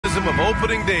optimism of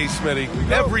opening day,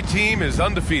 Smitty. Every team is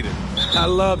undefeated. I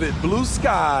love it. Blue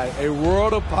sky, a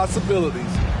world of possibilities.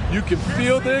 You can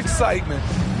feel the excitement,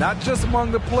 not just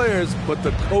among the players, but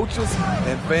the coaches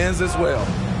and fans as well.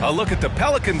 A look at the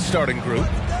Pelicans starting group.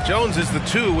 Jones is the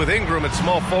 2 with Ingram at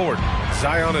small forward.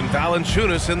 Zion and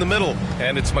Valanciunas in the middle.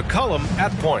 And it's McCollum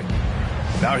at point.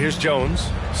 Now here's Jones.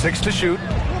 6 to shoot.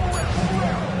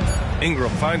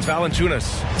 Ingram finds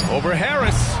Valanciunas. Over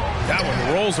Harris. That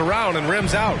one rolls around and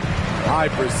rims out. High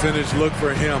percentage look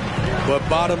for him. But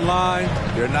bottom line,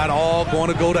 they're not all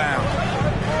going to go down.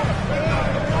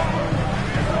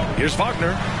 Here's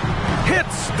Wagner.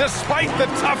 Hits despite the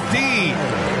tough D.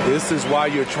 This is why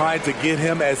you're trying to get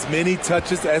him as many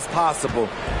touches as possible.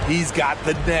 He's got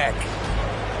the neck.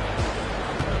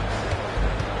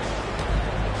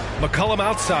 McCollum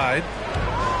outside.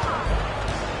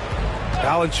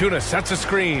 Valanciunas sets a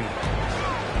screen.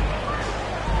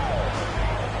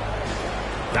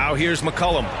 Now here's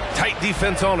McCollum. Tight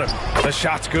defense on him. The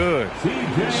shot's good.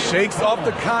 Shakes off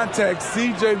the contact.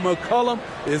 C.J. McCollum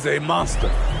is a monster.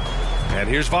 And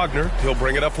here's Wagner. He'll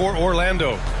bring it up for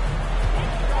Orlando.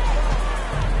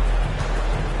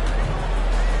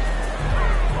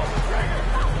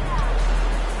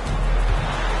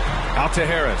 Out to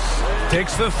Harris.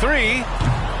 Takes the 3.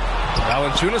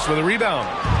 Valanciunas with a rebound.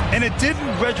 And it didn't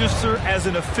register as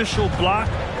an official block,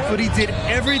 but he did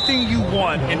everything you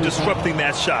want in disrupting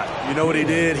that shot. You know what he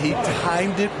did? He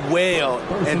timed it well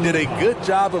and did a good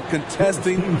job of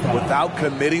contesting without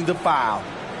committing the foul.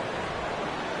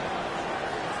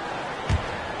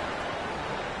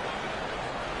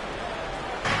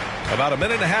 About a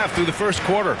minute and a half through the first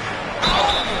quarter.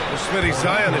 Well, Smitty,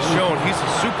 Zion has shown he's a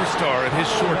superstar in his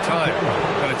short time,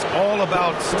 but it's all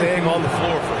about staying on the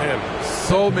floor for him.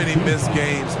 So many missed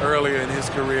games earlier in his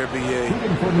career,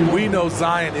 B.A. We know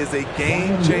Zion is a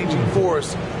game-changing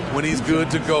force when he's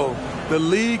good to go. The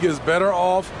league is better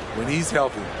off when he's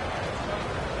healthy.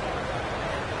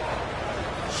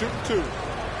 Shoot 2.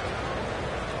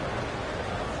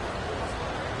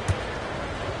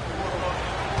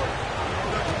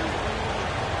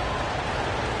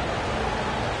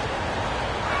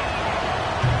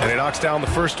 And he knocks down the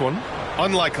first one.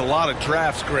 Unlike a lot of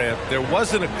drafts, Grant, there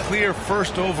wasn't a clear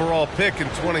first overall pick in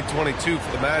 2022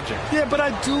 for the Magic. Yeah, but I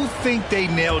do think they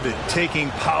nailed it, taking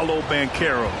Paolo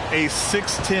Banchero, a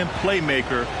 6'10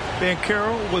 playmaker.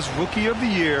 Banchero was Rookie of the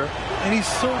Year, and he's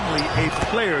certainly a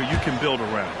player you can build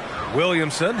around.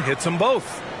 Williamson hits them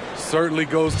both. Certainly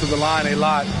goes to the line a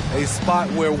lot, a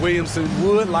spot where Williamson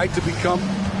would like to become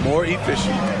more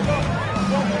efficient.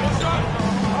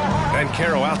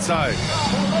 Banchero outside.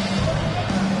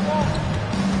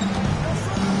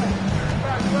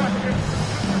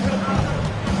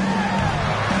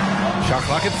 Shot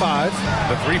clock at 5.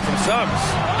 The 3 from Suggs.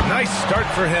 Nice start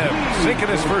for him. Sinking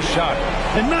his first shot.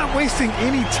 And not wasting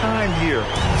any time here.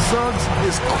 Suggs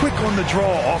is quick on the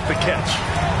draw off the catch.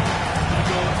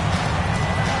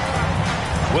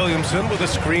 Williamson with a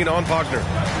screen on Wagner.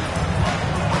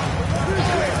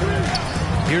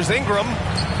 Here's Ingram.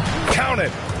 Count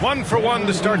it. 1 for 1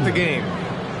 to start the game.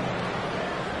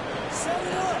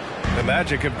 The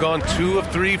Magic have gone 2 of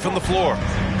 3 from the floor.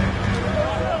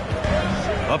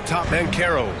 Up top,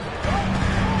 Banchero.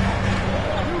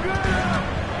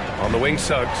 On the wing,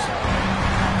 Suggs.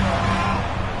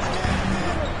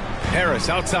 Harris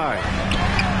outside.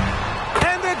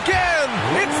 And again,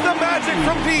 it's the Magic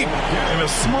from deep. And a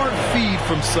smart feed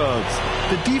from Suggs.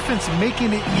 The defense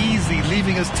making it easy,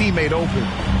 leaving his teammate open.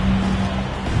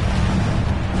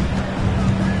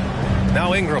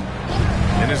 Now Ingram.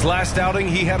 In his last outing,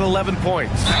 he had 11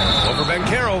 points. Over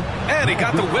Banchero, and he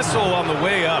got the whistle on the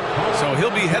way up. So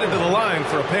he'll be headed to the line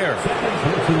for a pair.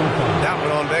 That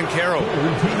one on Banchero.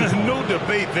 No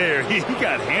debate there. He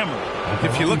got hammered.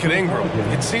 If you look at Ingram,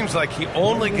 it seems like he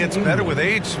only gets better with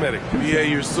age, Smitty. Yeah,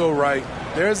 you're so right.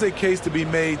 There's a case to be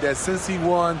made that since he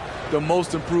won the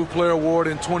Most Improved Player Award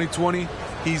in 2020,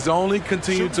 he's only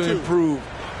continued to improve.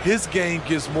 His game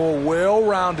gets more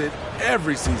well-rounded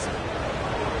every season.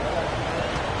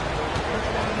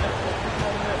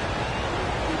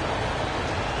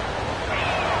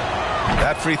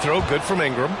 That free throw, good from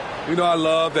Ingram. You know, I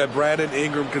love that Brandon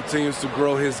Ingram continues to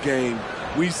grow his game.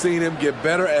 We've seen him get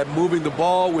better at moving the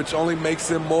ball, which only makes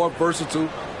him more versatile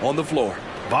on the floor.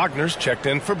 Wagner's checked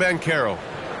in for Banchero.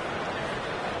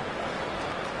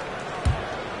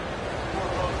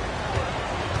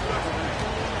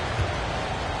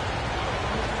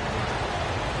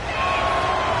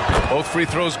 Both free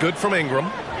throws good from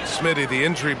Ingram. Smitty, the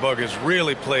injury bug has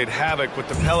really played havoc with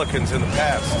the Pelicans in the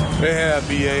past. They have,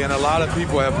 BA, and a lot of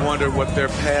people have wondered what their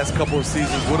past couple of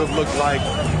seasons would have looked like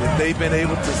if they've been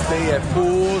able to stay at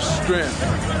full strength.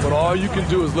 But all you can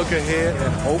do is look ahead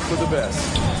and hope for the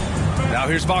best. Now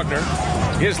here's Wagner.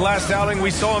 His last outing,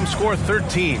 we saw him score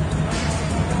 13.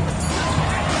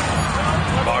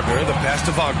 Wagner, the pass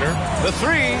to Wagner. The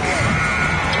three.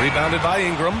 Rebounded by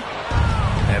Ingram.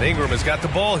 And Ingram has got the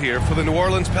ball here for the New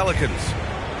Orleans Pelicans.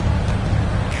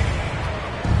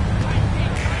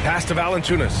 Pass to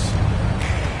Valanciunas.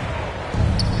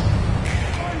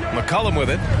 McCollum with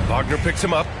it. Wagner picks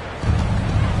him up.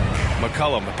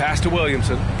 McCollum, the pass to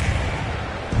Williamson.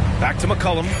 Back to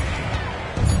McCollum.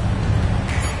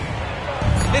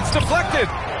 It's deflected.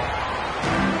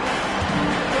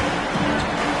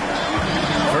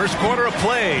 First quarter of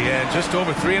play, and just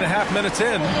over 3.5 minutes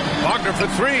in. Wagner for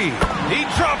three. He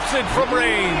drops it from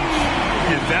range.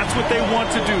 And that's what they want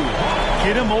to do.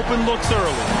 Get him open looks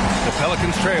early. The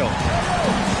Pelicans trail.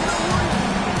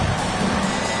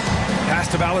 Pass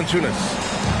to Valanciunas.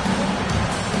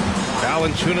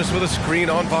 Valanciunas with a screen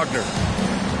on Wagner.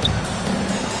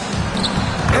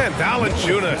 And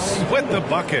Valanciunas with the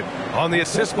bucket on the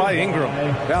assist by Ingram.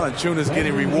 Valanciunas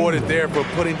getting rewarded there for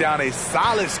putting down a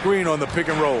solid screen on the pick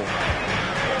and roll.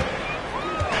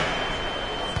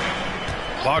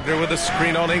 Wagner with a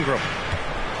screen on Ingram.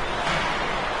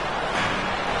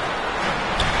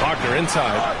 Wagner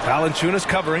inside. Valanciunas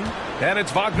covering. And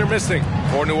it's Wagner missing.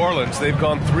 For New Orleans, they've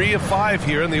gone 3 of 5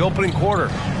 here in the opening quarter.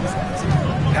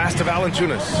 Pass to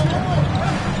Valanciunas.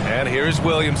 And here's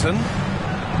Williamson.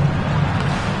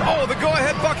 Oh, the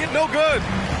go-ahead bucket, no good.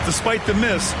 Despite the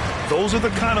miss, those are the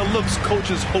kind of looks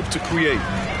coaches hope to create.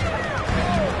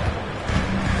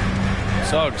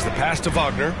 Suggs, the pass to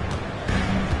Wagner.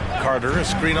 Carter, a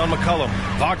screen on McCollum.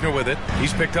 Wagner with it.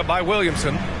 He's picked up by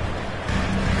Williamson.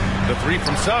 The three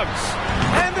from Suggs.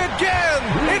 And again,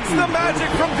 it's the magic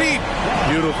from deep.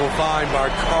 Beautiful find by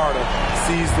Carter.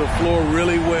 Sees the floor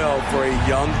really well for a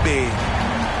young big.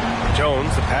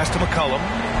 Jones, the pass to McCollum.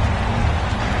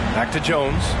 Back to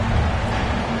Jones.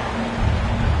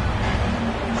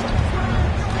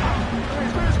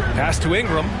 Pass to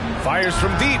Ingram. Fires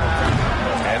from deep.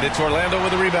 And it's Orlando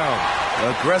with a rebound.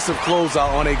 Aggressive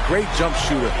closeout on a great jump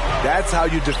shooter. That's how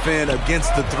you defend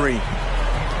against the three.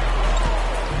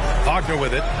 Wagner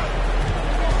with it.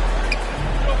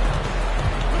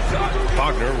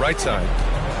 Wagner, right side.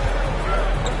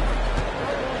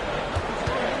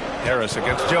 Harris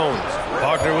against Jones.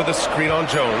 Wagner with a screen on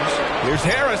Jones. Here's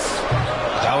Harris.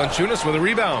 Valanciunas with a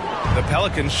rebound. The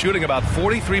Pelicans shooting about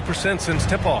 43% since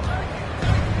tip-off.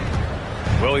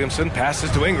 Williamson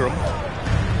passes to Ingram.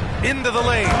 Into the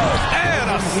lane.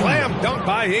 And a slam dunk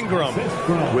by Ingram.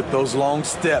 With those long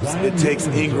steps, it takes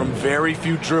Ingram very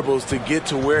few dribbles to get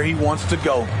to where he wants to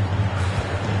go.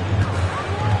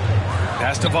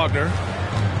 Pass to Wagner.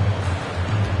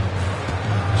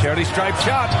 Charity stripe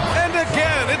shot. And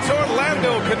again, it's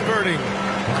Orlando converting.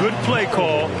 Good play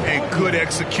call and good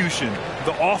execution.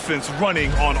 The offense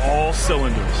running on all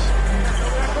cylinders.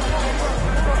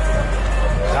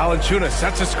 Valanciunas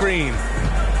sets a screen.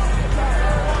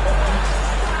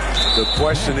 The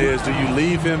question is, do you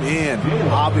leave him in?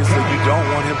 Obviously, you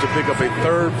don't want him to pick up a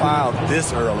third foul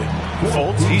this early.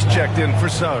 Fultz, he's checked in for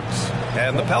Suggs.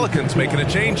 And the Pelicans making a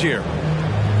change here.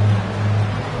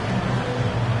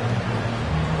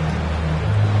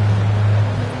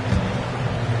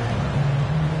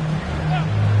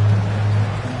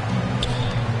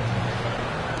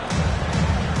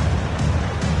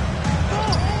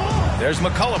 There's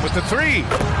McCollum with the three.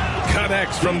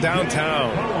 Connects from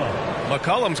downtown.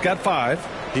 McCollum's got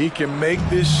 5. He can make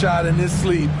this shot in his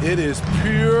sleep. It is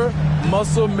pure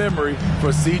muscle memory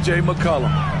for C.J.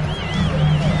 McCollum.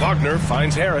 Wagner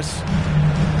finds Harris.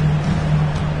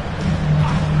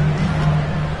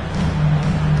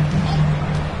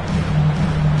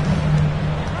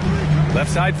 Left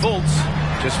side Fultz.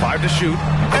 Just 5 to shoot.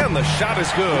 And the shot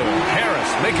is good.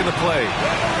 Harris making the play.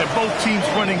 And both teams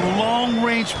running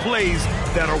long-range plays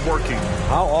that are working.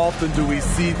 How often do we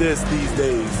see this these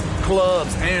days?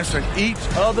 Clubs answering each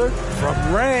other from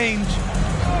range.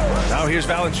 Now here's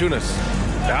Valanciunas.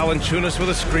 Valanciunas with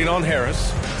a screen on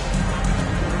Harris.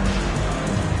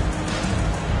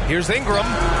 Here's Ingram.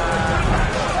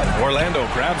 Orlando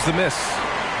grabs the miss.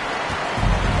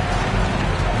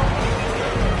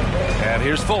 And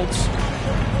here's Fultz.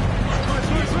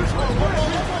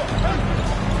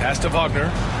 Pass to Wagner.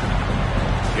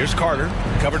 Here's Carter,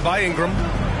 covered by Ingram.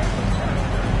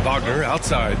 Wagner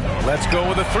outside. Let's go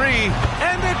with a three.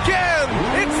 And again,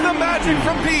 it's the magic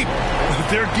from Pete.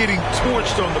 They're getting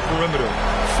torched on the perimeter.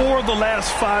 4 of the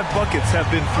last 5 buckets have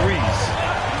been threes.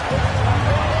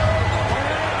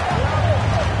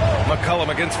 McCollum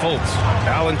against Fultz.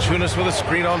 Valanciunas with a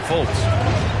screen on Fultz.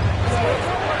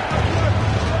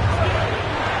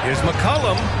 Here's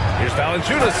McCollum. Here's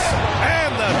Valanciunas.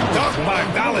 And the dunk by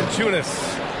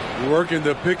Valanciunas. Working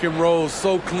the pick and roll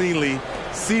so cleanly.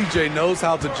 CJ knows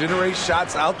how to generate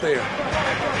shots out there.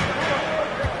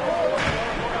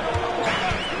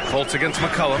 Fultz against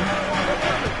McCollum.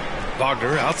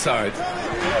 Wagner outside.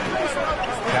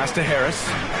 Pass to Harris.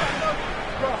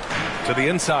 To the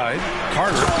inside.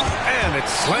 Carter. And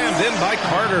it's slammed in by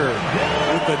Carter.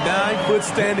 With the 9-foot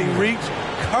standing reach,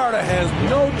 Carter has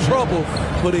no trouble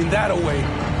putting that away.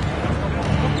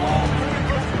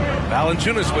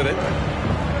 Valanciunas with it.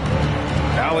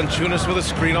 Valanciunas with a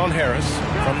screen on Harris.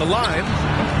 From the line.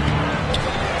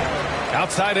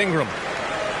 Outside Ingram.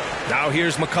 Now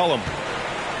here's McCollum.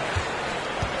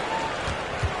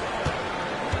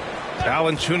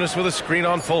 Valanciunas with a screen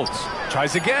on Fultz.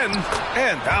 Tries again.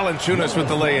 And Valanciunas with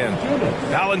the lay-in.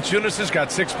 Valanciunas has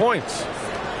got 6 points.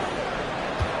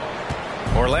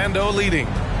 Orlando leading.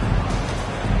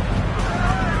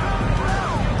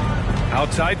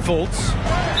 Outside Fultz.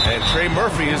 And Trey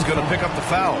Murphy is going to pick up the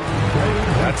foul.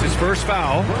 That's his first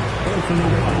foul.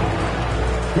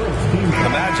 The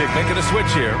Magic making a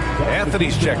switch here.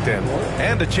 Anthony's checked in.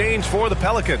 And a change for the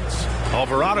Pelicans.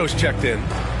 Alvarado's checked in.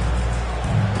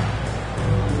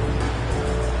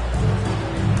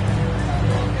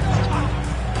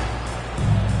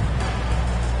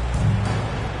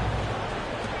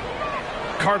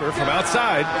 Carter from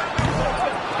outside.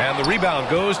 And the rebound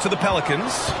goes to the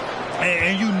Pelicans.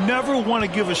 And you never want to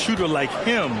give a shooter like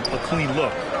him a clean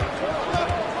look.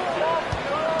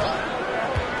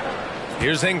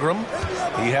 Here's Ingram.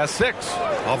 He has 6.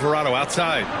 Alvarado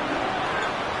outside.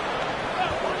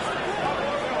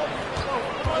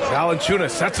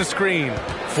 Valanciunas sets a screen.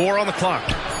 4 on the clock.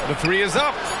 The 3 is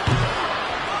up.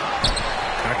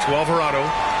 Back to Alvarado.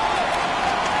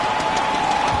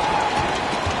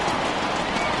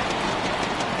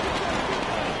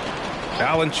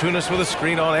 Valanciunas with a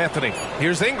screen on Anthony.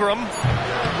 Here's Ingram.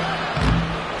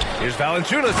 Here's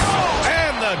Valanciunas.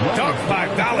 And the dunk by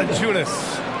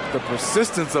Valanciunas. The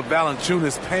persistence of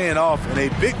Valanciunas paying off in a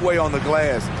big way on the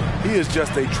glass. He is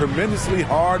just a tremendously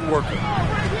hard worker.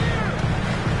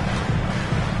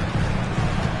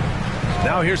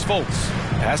 Now here's Fultz.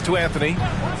 Pass to Anthony.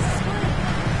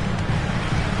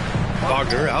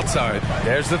 Wagner outside.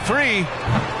 There's the 3.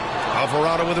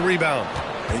 Alvarado with a rebound.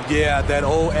 And yeah, that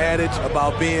old adage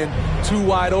about being too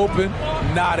wide open,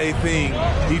 not a thing.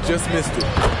 He just missed it.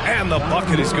 And the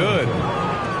bucket is good.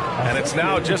 And it's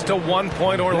now just a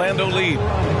 1-point Orlando lead.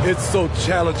 It's so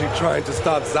challenging trying to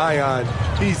stop Zion.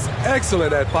 He's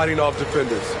excellent at fighting off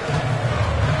defenders.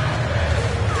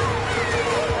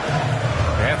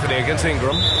 Anthony against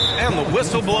Ingram. And the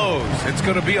whistle blows. It's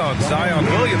going to be on Zion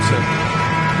Williamson.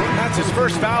 That's his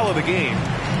first foul of the game.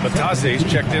 Matase's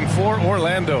checked in for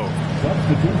Orlando.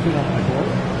 Substitution on the court.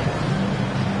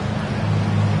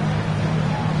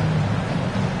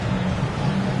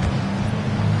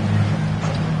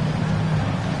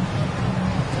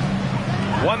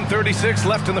 1:36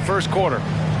 left in the first quarter.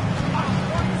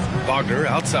 Wagner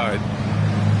outside.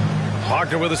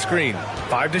 Wagner with a screen.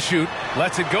 5 to shoot.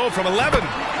 Lets it go from 11.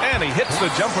 And he hits the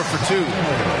jumper for 2.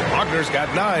 Wagner's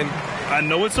got 9. I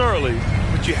know it's early,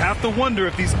 but you have to wonder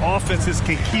if these offenses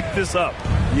can keep this up.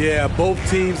 Yeah, both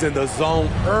teams in the zone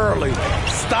early.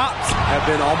 Stops have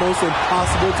been almost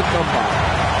impossible to come by.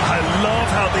 I love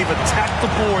how they've attacked the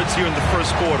boards here in the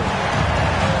first quarter.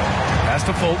 Pass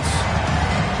to Fultz.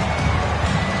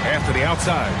 Anthony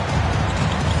outside.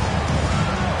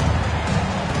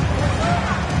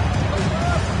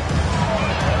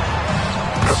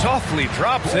 Softly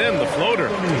drops in the floater.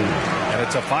 And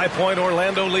it's a 5-point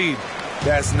Orlando lead.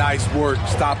 That's nice work,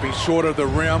 stopping short of the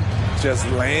rim, just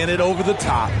laying it over the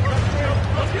top.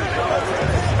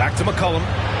 Back to McCollum.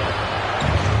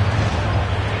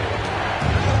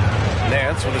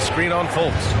 Nance with a screen on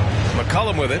Fultz.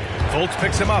 McCollum with it. Fultz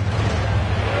picks him up.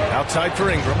 Outside for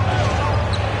Ingram.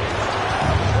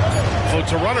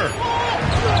 Floats a runner.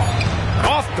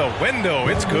 Off the window.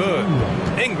 It's good.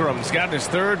 Ingram's got his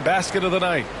 3rd basket of the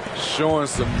night. Showing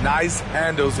some nice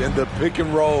handles in the pick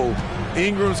and roll.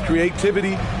 Ingram's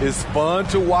creativity is fun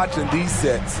to watch in these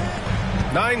sets.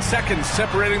 9 seconds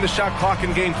separating the shot clock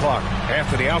and game clock.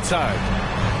 Anthony outside.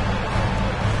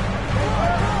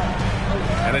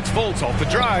 And it's Fultz off the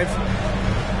drive.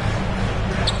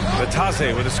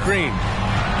 Batase with a screen.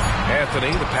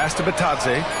 Anthony, the pass to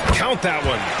Batadze. Count that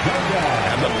one.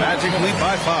 And the Magic lead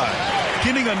by 5.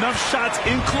 Getting enough shots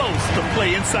in close to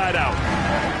play inside out.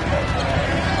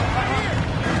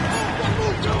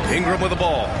 Ingram with the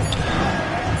ball.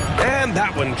 And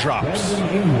that one drops.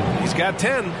 He's got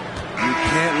 10. You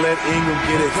can't let Ingram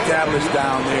get established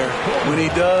down there. When he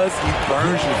does, he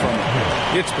burns you from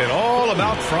it. It's been all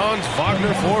about Franz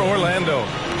Wagner for Orlando.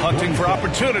 Hunting for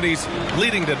opportunities,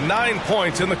 leading to 9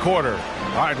 points in the quarter.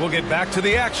 All right, we'll get back to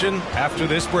the action after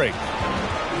this break.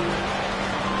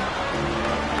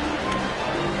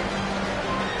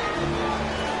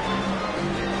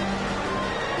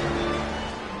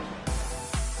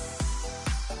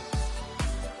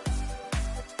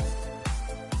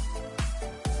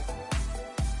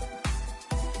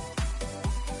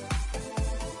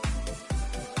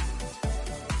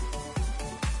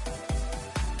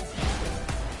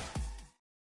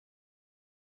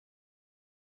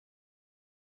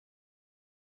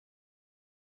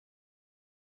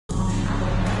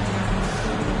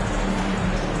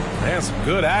 And some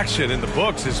good action in the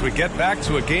books as we get back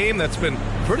to a game that's been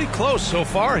pretty close so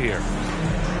far here.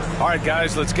 All right,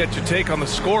 guys, let's get your take on the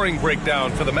scoring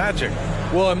breakdown for the Magic.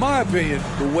 Well, in my opinion,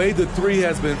 the way the three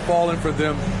has been falling for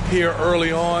them here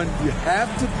early on, you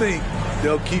have to think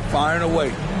they'll keep firing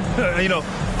away. You know,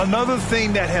 another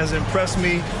thing that has impressed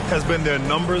me has been their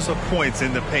numbers of points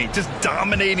in the paint, just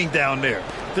dominating down there.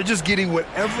 They're just getting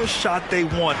whatever shot they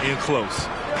want in close.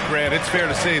 Grant, it's fair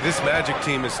to say this Magic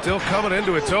team is still coming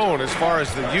into its own as far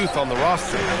as the youth on the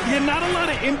roster. Yeah, not a lot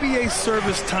of NBA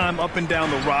service time up and down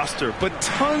the roster, but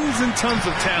tons and tons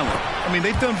of talent. I mean,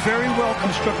 they've done very well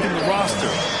constructing the roster.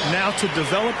 Now to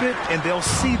develop it, and they'll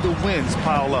see the wins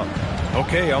pile up.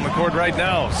 Okay, on the court right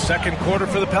now, second quarter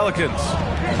for the Pelicans.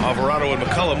 Alvarado and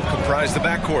McCollum comprise the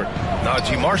backcourt.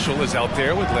 Najee Marshall is out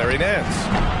there with Larry Nance.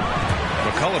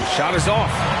 McCollum's shot is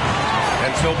off.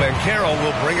 And so Banchero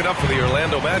will bring it up for the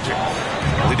Orlando Magic.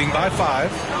 Leading by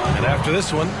 5. And after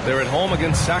this one, they're at home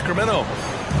against Sacramento.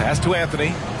 Pass to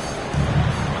Anthony.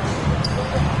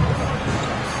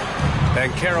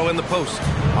 Banchero in the post.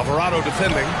 Alvarado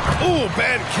defending. Ooh,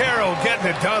 Banchero getting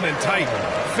it done and tight.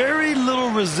 Very little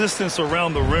resistance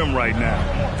around the rim right now.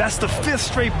 That's the 5th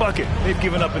straight bucket they've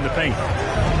given up in the paint.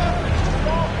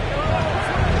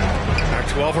 Back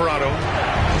to Alvarado.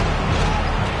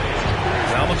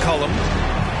 Now McCollum.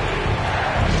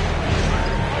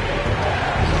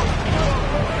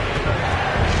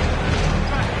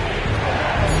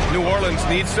 New Orleans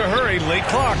needs to hurry. Late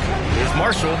clock. Here's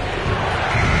Marshall.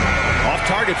 Off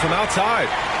target from outside.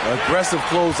 Aggressive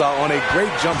closeout on a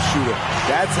great jump shooter.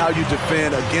 That's how you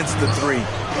defend against the three.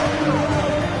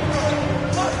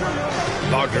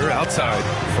 Wagner outside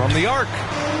from the arc.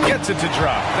 Gets it to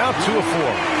drop. Now 2 of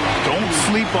 4. Don't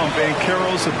sleep on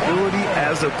Banchero's ability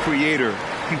as a creator.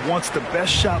 He wants the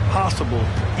best shot possible,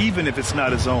 even if it's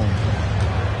not his own.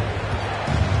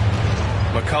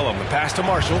 McCollum, the pass to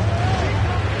Marshall.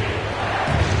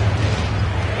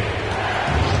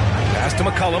 Pass to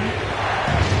McCollum.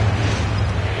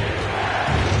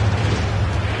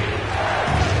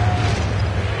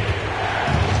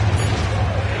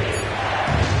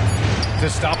 To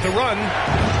stop the run.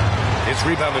 It's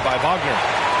rebounded by Wagner.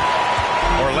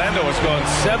 Orlando has gone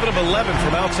 7 of 11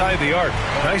 from outside the arc.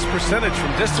 Nice percentage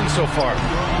from distance so far.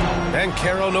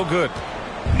 Banchero no good.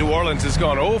 New Orleans has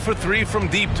gone 0 for 3 from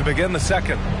deep to begin the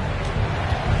second.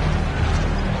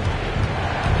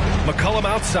 McCollum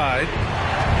outside.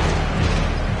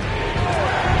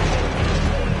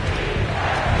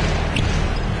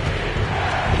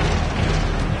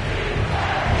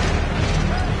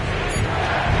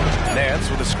 Nance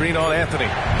with a screen on Anthony.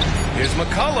 Here's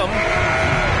McCollum.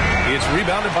 It's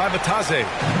rebounded by Batadze.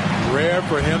 Rare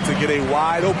for him to get a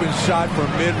wide open shot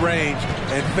from mid-range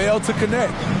and fail to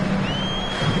connect.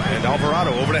 And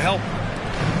Alvarado over to help.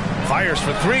 Fires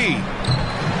for 3.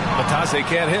 Batadze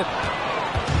can't hit.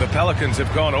 The Pelicans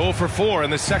have gone 0 for 4 in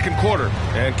the second quarter.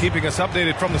 And keeping us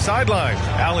updated from the sideline,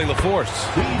 Allie LaForce.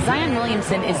 Zion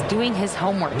Williamson is doing his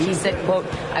homework. He said, quote,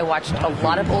 I watched a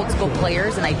lot of old school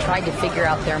players and I tried to figure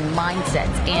out their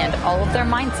mindsets. And all of their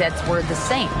mindsets were the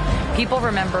same. People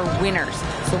remember winners.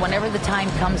 So whenever the time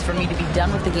comes for me to be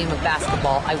done with the game of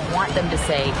basketball, I want them to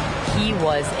say he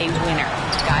was a winner.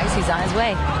 Guys, he's on his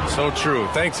way. So true.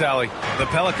 Thanks, Allie. The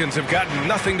Pelicans have gotten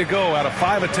nothing to go out of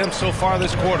 5 attempts so far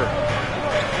this quarter.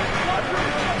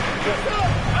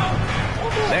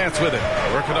 Nance with it.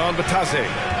 Working on Batadze.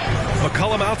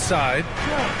 McCollum outside.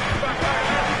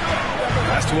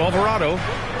 Pass to Alvarado.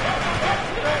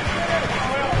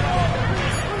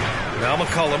 Now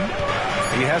McCollum.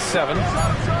 He has 7.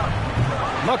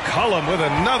 McCollum with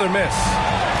another miss.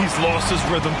 He's lost his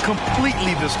rhythm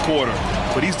completely this quarter,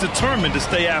 but he's determined to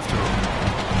stay after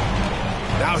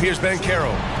it. Now here's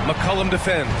Banchero. McCollum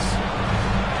defends.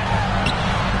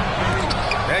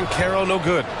 Banchero no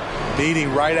good.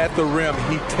 Beating right at the rim.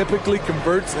 He typically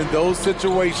converts in those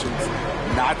situations.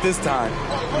 Not this time.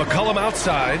 McCollum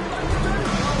outside.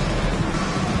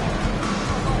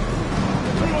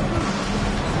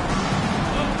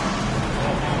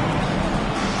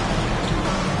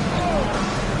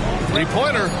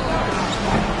 Three-pointer.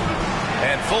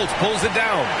 And Fultz pulls it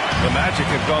down. The Magic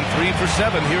have gone 3 for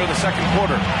 7 here in the second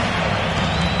quarter.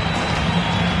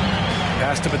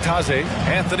 Pass to Bataze.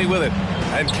 Anthony with it.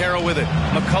 And Banchero with it.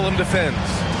 McCollum defends.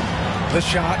 The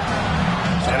shot.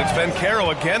 And it's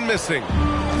Banchero again missing.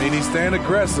 I mean, he's staying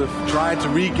aggressive, trying to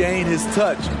regain his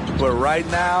touch. But right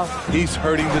now, he's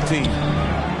hurting the team.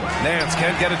 Nance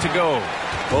can't get it to go.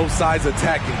 Both sides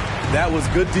attacking. That was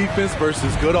good defense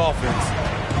versus good offense.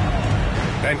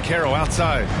 Banchero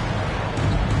outside.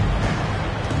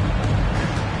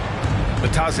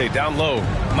 Bataze down low.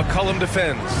 McCollum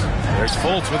defends. There's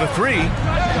Fultz with a three.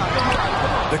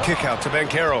 The kick out to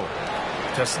Banchero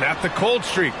to snap the cold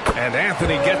streak. And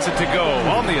Anthony gets it to go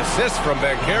on the assist from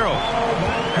Banchero.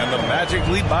 And the Magic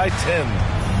lead by 10.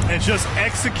 And just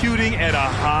executing at a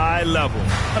high level.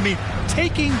 I mean,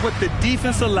 taking what the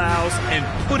defense allows and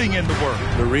putting in the work.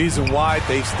 The reason why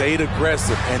they stayed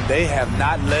aggressive, and they have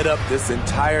not let up this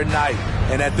entire night.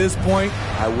 And at this point,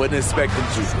 I wouldn't expect them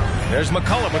to. There's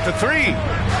McCollum with the three.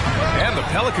 And the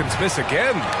Pelicans miss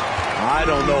again. I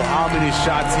don't know how many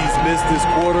shots he's missed this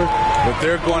quarter, but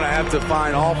they're going to have to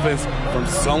find offense from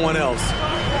someone else.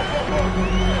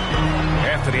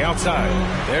 Anthony outside.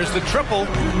 There's the triple.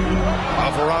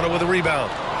 Alvarado with a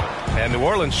rebound. And New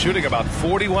Orleans shooting about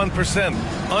 41%.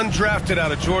 Undrafted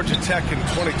out of Georgia Tech in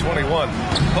 2021.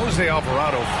 Jose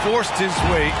Alvarado forced his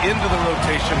way into the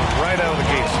rotation right out of the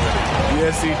gate.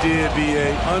 Yes, he did,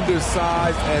 B.A.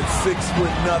 Undersized at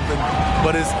 6'0",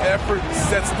 but his effort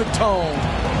sets the tone.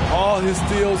 All his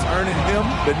steals earning him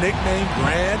the nickname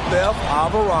Grand Theft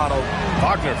Alvarado.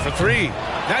 Wagner for three.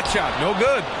 That shot, no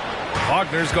good.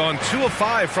 Wagner's gone 2 of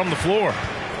 5 from the floor.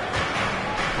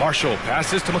 Marshall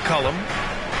passes to McCollum.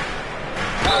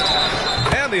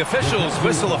 And the officials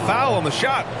whistle a foul on the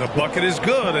shot. The bucket is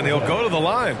good, and he'll go to the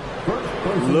line.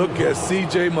 Look at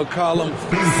C.J. McCollum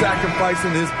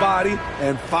sacrificing his body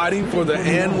and fighting for the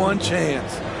and one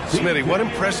chance. Smitty, what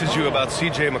impresses you about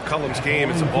C.J. McCollum's game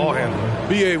as a ball handler?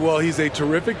 B.A., well, he's a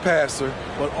terrific passer,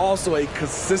 but also a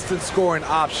consistent scoring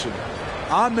option.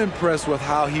 I'm impressed with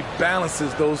how he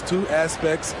balances those two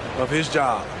aspects of his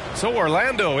job. So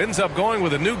Orlando ends up going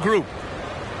with a new group.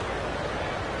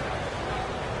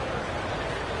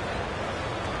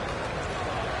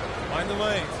 Mind the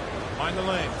lanes. Mind the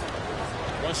lanes.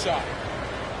 One shot.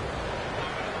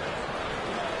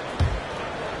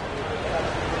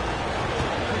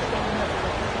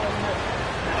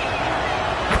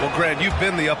 Well, Grant, you've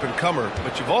been the up-and-comer,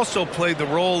 but you've also played the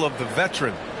role of the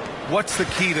veteran. What's the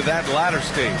key to that latter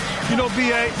stage? You know,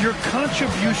 B.A., your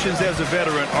contributions as a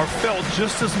veteran are felt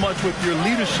just as much with your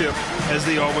leadership as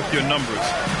they are with your numbers.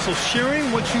 So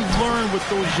sharing what you've learned with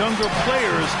those younger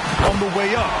players on the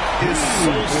way up is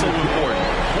so important.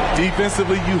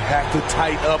 Defensively, you have to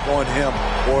tighten up on him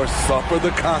or suffer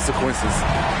the consequences.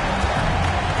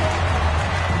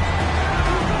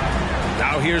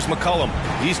 Now here's McCollum.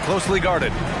 He's closely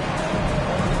guarded.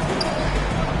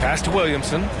 Pass to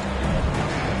Williamson.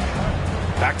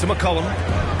 Back to McCollum.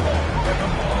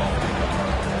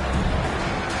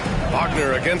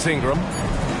 Wagner against Ingram.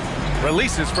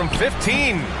 Releases from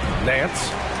 15. Nance.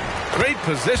 Great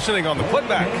positioning on the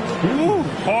putback. Ooh,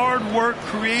 hard work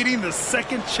creating the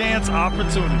second chance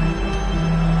opportunity.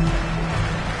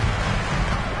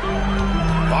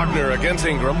 Wagner against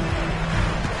Ingram.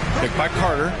 Picked by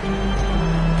Carter.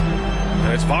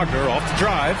 And it's Wagner off the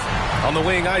drive. On the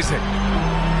wing, Isaac.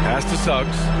 Pass to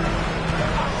Suggs.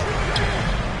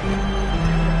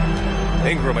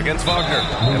 Ingram against Wagner.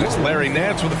 And it's Larry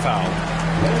Nance with a foul.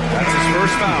 That's his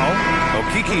first foul.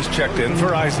 Okiki's checked in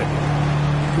for Isaac.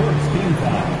 First team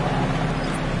foul.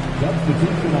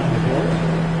 Substitution on the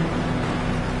court.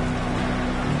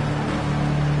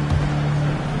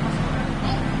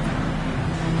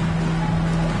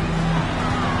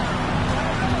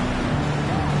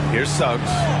 Here's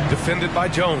Suggs, defended by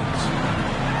Jones.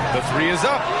 The three is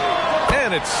up.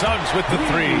 And it's Suggs with the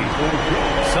three.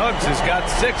 Suggs has got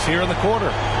 6 here in the quarter.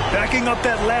 Backing up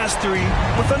that last three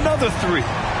with another three.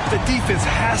 The defense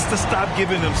has to stop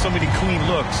giving them so many clean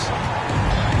looks.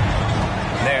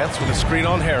 Nance with a screen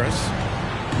on Harris.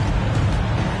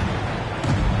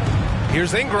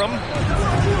 Here's Ingram.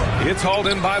 It's hauled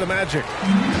in by the Magic.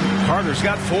 Carter's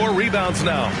got 4 rebounds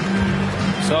now.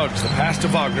 Suggs, the pass to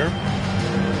Wagner.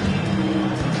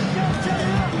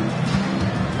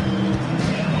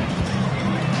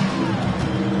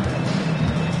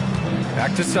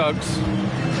 Back to Suggs.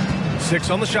 6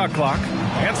 on the shot clock.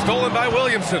 And stolen by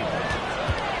Williamson.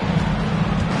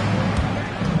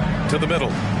 To the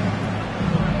middle.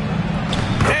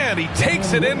 And he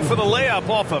takes it in for the layup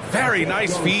off a very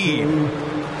nice feed.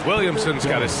 Williamson's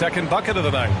got his 2nd bucket of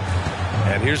the night.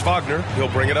 And here's Wagner. He'll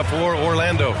bring it up for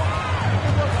Orlando.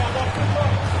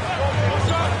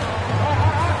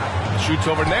 Shoots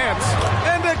over Nance.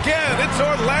 And again, it's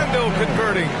Orlando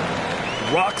converting.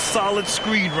 Rock solid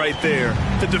screen right there.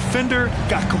 The defender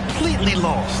got completely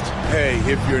lost. Hey,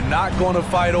 if you're not going to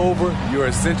fight over, you're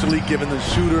essentially giving the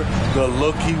shooter the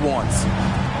look he wants.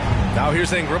 Now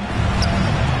here's Ingram.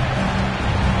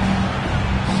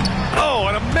 Oh,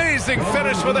 an amazing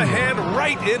finish with a hand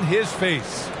right in his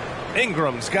face.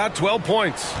 Ingram's got 12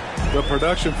 points. The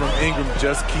production from Ingram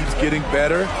just keeps getting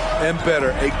better and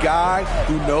better. A guy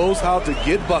who knows how to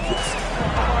get buckets.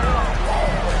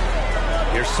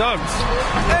 Here's Suggs.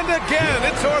 And again,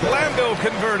 it's Orlando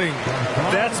converting.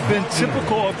 That's been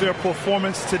typical of their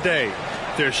performance today.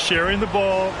 They're sharing the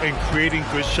ball and creating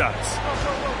good shots.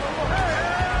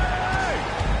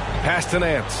 Pass to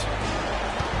Nance.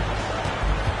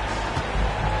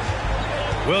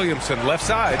 Williamson left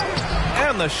side.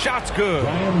 And the shot's good.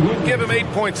 Give him 8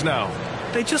 points now.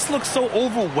 They just look so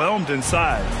overwhelmed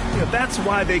inside. Yeah, that's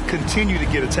why they continue to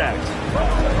get attacked.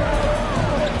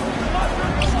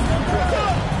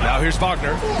 Now here's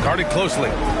Wagner, guarded closely.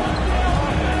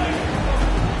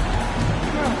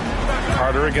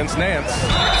 Carter against Nance.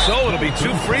 So it'll be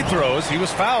 2 free throws. He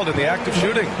was fouled in the act of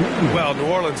shooting. Well, New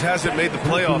Orleans hasn't made the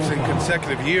playoffs in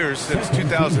consecutive years since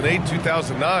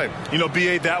 2008-2009. You know,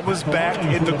 B.A., that was back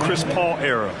in the Chris Paul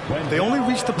era. They only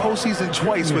reached the postseason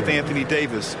twice with Anthony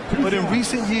Davis. But in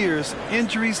recent years,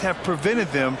 injuries have prevented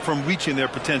them from reaching their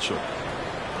potential.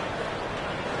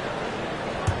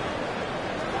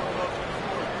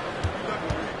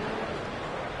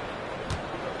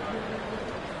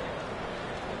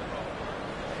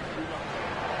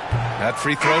 That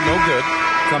free throw, no good.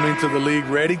 Coming to the league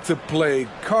ready to play.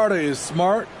 Carter is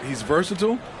smart, he's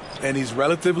versatile, and he's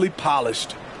relatively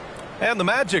polished. And the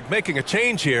Magic making a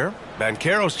change here.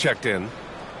 Banchero's checked in.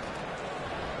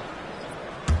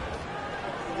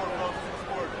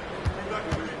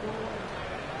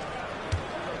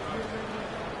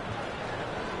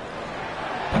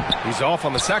 He's off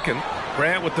on the second.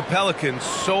 Grant with the Pelicans,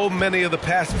 so many of the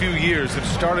past few years have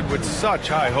started with such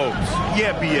high hopes.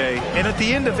 Yeah, B.A., and at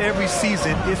the end of every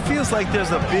season, it feels like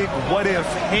there's a big what-if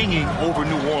hanging over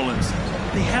New Orleans.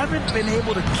 They haven't been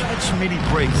able to catch many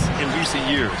breaks in recent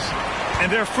years.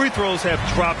 And their free throws have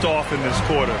dropped off in this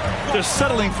quarter. They're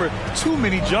settling for too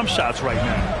many jump shots right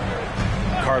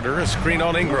now. Carter, a screen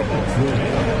on Ingram.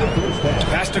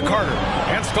 Pass to Carter,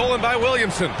 and stolen by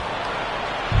Williamson.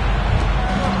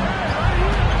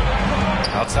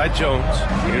 Outside Jones.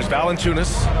 Here's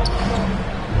Valanciunas.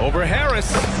 Over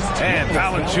Harris. And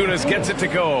Valanciunas gets it to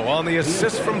go on the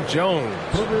assist from Jones.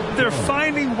 They're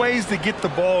finding ways to get the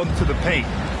ball into the paint.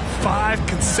 5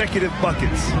 consecutive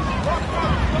buckets.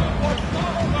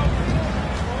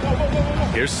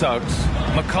 Here's Suggs.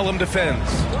 McCollum defends.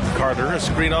 Carter, a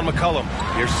screen on McCollum.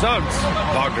 Here's Suggs.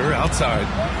 Wagner outside.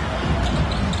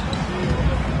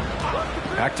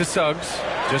 Back to Suggs.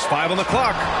 Just 5 on the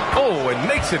clock. Oh, and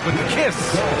makes it with the kiss.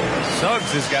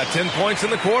 Suggs has got 10 points in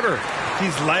the quarter.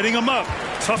 He's lighting them up.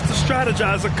 Tough to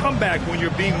strategize a comeback when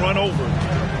you're being run over.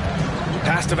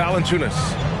 Pass to Valanciunas.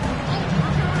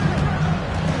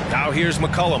 Now here's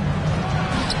McCollum.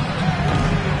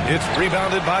 It's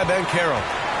rebounded by Banchero.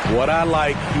 What I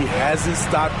like, he hasn't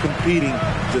stopped competing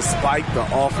despite the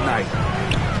off night.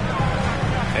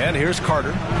 And here's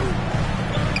Carter.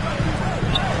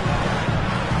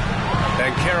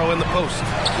 Banchero in the post.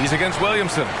 He's against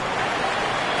Williamson.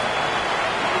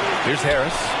 Here's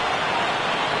Harris.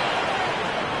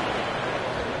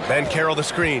 Banchero the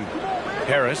screen.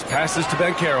 Harris passes to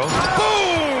Banchero.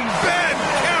 Boom!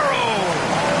 Banchero!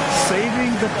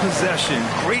 Saving the possession.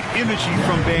 Great energy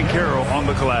from Banchero on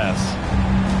the glass.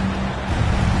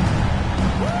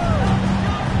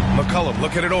 McCollum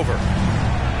looking it over.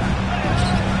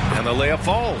 And the layup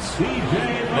falls.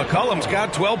 McCollum's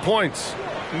got 12 points.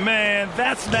 Man,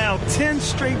 that's now 10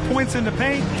 straight points in the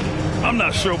paint. I'm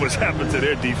not sure what's happened to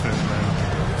their defense,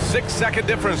 man. 6-second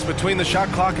difference between the shot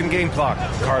clock and game clock.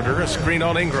 Carter, a screen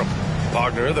on Ingram.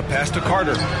 Wagner, the pass to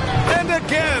Carter. And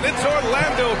again, it's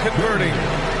Orlando converting.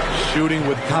 Shooting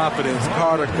with confidence,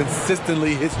 Carter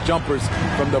consistently hits jumpers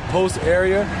from the post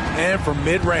area and from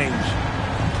mid-range.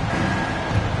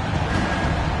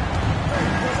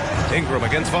 Ingram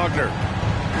against Wagner.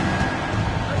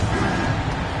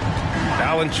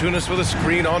 Valanciunas with a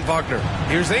screen on Wagner.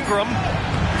 Here's Ingram.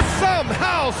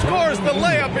 Somehow scores the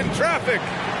layup in traffic.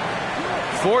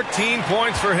 14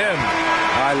 points for him.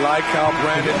 I like how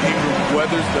Brandon Ingram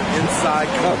weathers the inside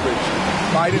coverage,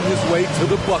 fighting his way to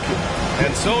the bucket.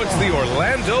 And so it's the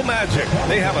Orlando Magic.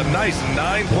 They have a nice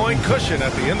 9-point cushion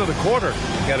at the end of the quarter,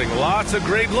 getting lots of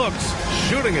great looks,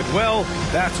 shooting it well.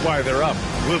 That's why they're up.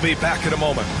 We'll be back in a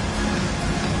moment.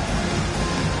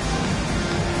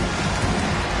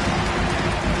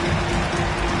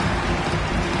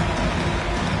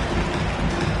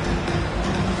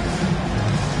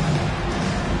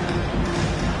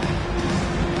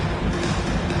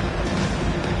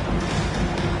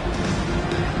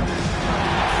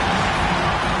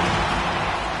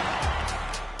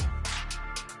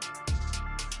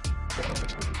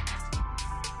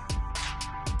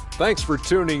 Thanks for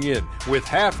tuning in. With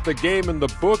half the game in the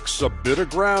books, a bit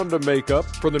of ground to make up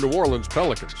for the New Orleans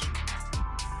Pelicans.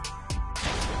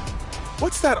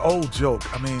 What's that old joke?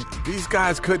 I mean, these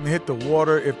guys couldn't hit the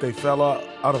water if they fell out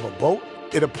of a boat.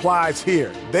 It applies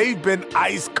here. They've been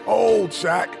ice cold,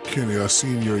 Shaq. Kenny, I've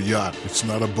seen your yacht. It's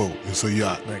not a boat. It's a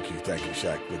yacht. Thank you,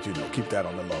 Shaq. But, keep that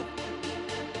on the low.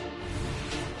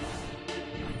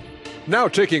 Now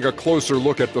taking a closer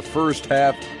look at the first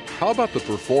half, how about the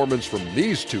performance from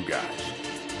these two guys?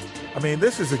 I mean,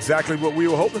 this is exactly what we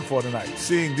were hoping for tonight.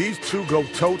 Seeing these two go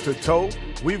toe-to-toe,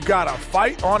 we've got a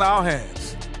fight on our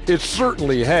hands. It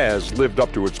certainly has lived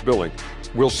up to its billing.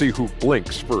 We'll see who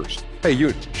blinks first. Hey,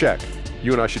 Shaq,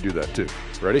 you and I should do that too.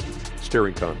 Ready?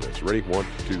 Staring contest. Ready? 1,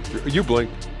 2, 3. You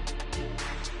blink.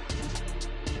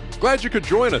 Glad you could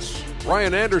join us.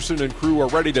 Ryan Anderson and crew are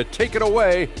ready to take it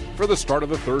away for the start of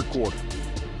the third quarter.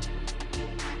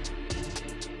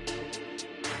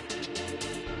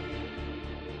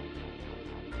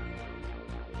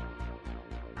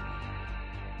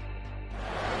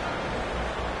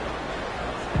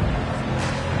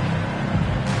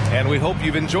 And we hope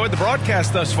you've enjoyed the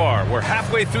broadcast thus far. We're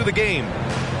halfway through the game.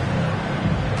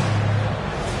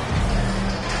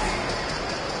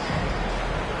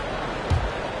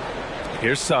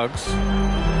 Here's Suggs.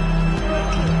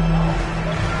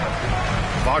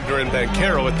 Wagner and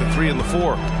Banchero at the 3 and the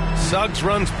 4. Suggs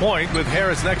runs point with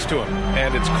Harris next to him.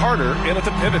 And it's Carter in at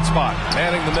the pivot spot,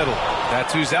 manning the middle.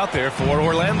 That's who's out there for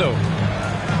Orlando.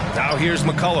 Now here's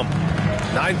McCollum.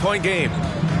 9-point game.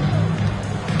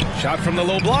 Shot from the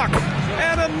low block.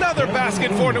 And another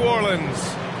basket for New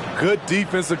Orleans. Good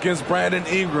defense against Brandon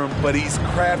Ingram, but he's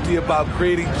crafty about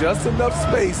creating just enough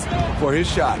space for his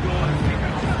shot.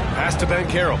 Pass to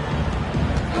Banchero.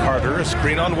 Carter, a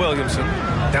screen on Williamson.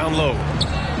 Down low.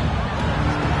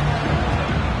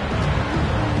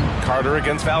 Carter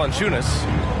against Valanciunas.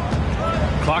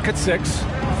 Clock at 6.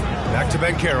 Back to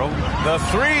Banchero. The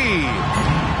 3.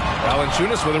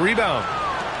 Valanciunas with a rebound.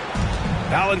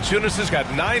 Valanciunas has got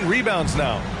 9 rebounds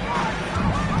now.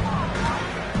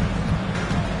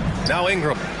 Now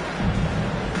Ingram.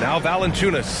 Now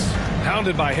Valanciunas.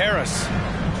 Pounded by Harris.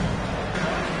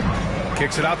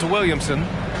 Kicks it out to Williamson.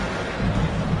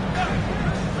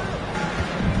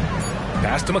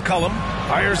 Pass to McCollum.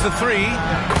 Fires the 3.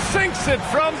 Sinks it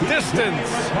from distance.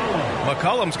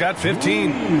 McCollum's got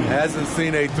 15. Hasn't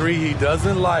seen a 3 he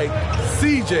doesn't like.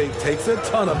 CJ takes a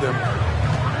ton of them.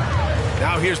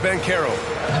 Now here's Banchero.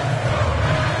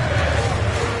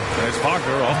 There's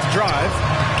Wagner off the drive.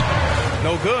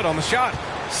 No good on the shot.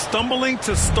 Stumbling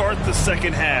to start the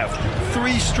second half.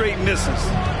 3 straight misses.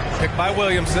 Picked by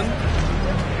Williamson.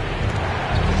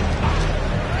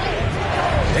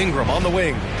 Ingram on the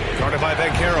wing. Guarded by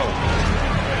Banchero.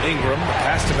 Ingram, the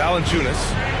pass to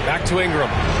Valanciunas. Back to Ingram.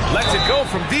 Lets it go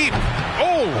from deep.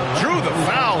 Oh, drew the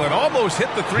foul and almost hit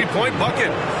the 3-point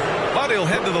bucket. But he'll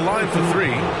head to the line for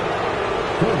 3.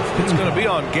 It's going to be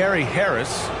on Gary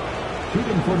Harris.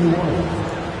 Shooting for New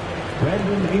Orleans,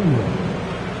 Brandon Ingram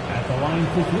at the line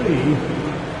for 3.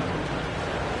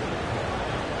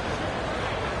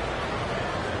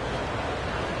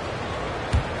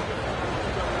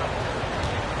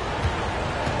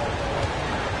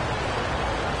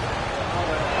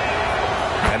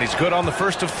 And he's good on the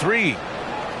first of 3.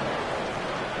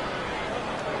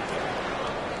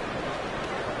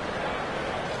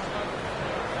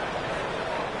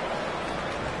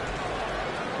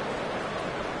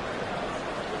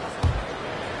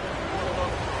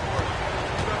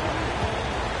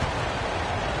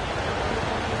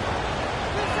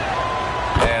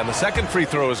 And the second free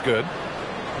throw is good.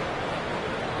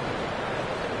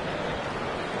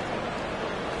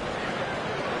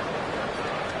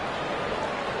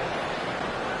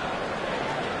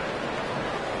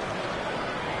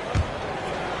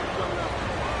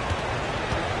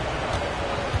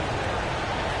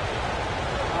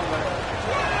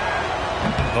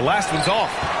 The last one's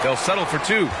off. They'll settle for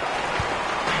 2.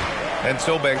 And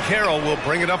so Banchero will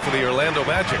bring it up for the Orlando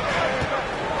Magic.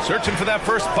 Searching for that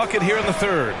first bucket here in the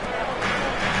 3rd.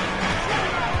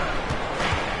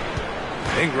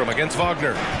 Ingram against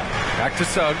Wagner. Back to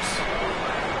Suggs.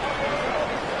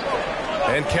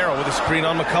 Banchero with a screen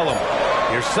on McCollum.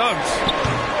 Here's Suggs.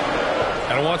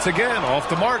 And once again, off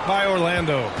the mark by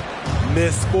Orlando.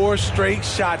 Missed 4 straight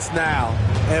shots now.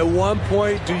 At one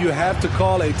point, do you have to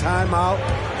call a timeout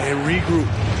and regroup?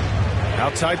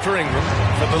 Outside for Ingram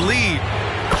for the lead.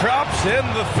 Drops in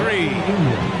the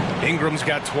 3. Ingram's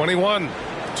got 21.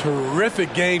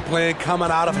 Terrific game plan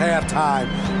coming out of halftime.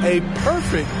 A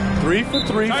perfect 3 for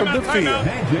 3 from the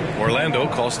field. Orlando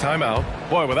calls timeout.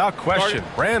 Boy, without question,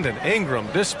 Brandon Ingram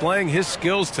displaying his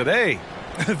skills today.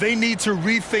 They need to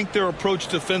rethink their approach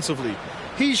defensively.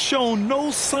 He's shown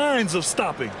no signs of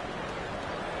stopping.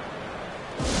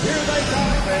 Here they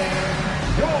come,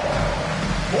 fans. Your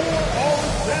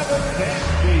 407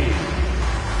 Tennessee.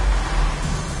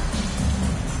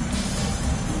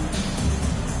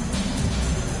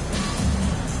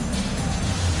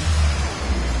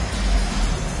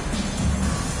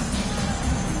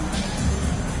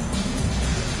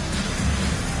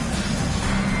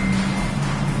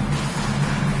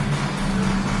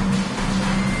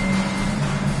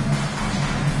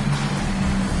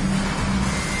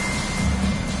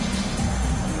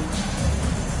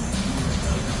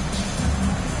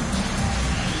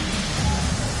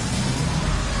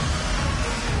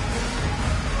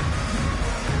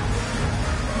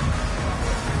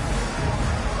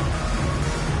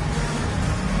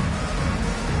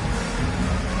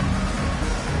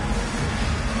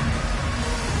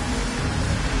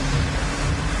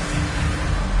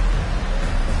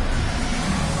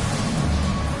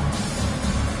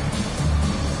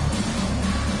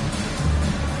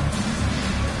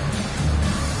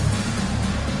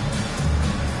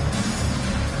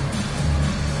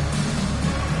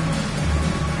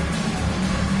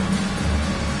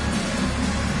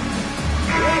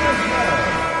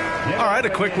 A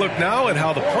quick look now at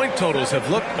how the point totals have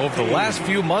looked over the last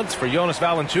few months for Jonas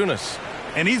Valanciunas.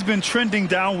 And he's been trending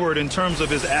downward in terms of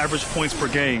his average points per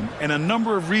game. And a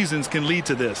number of reasons can lead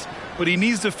to this. But he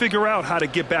needs to figure out how to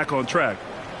get back on track.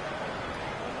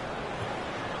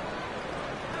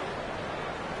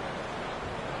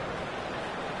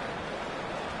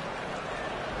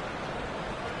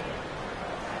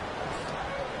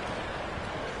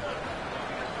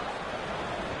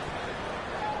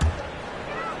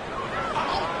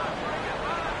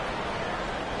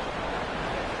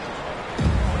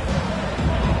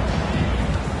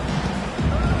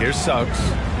 Here's Suggs.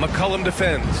 McCollum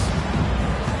defends.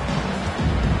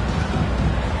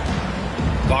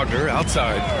 Wagner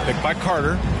outside. Picked by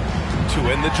Carter. To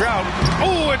end the drought.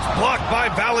 Oh, it's blocked by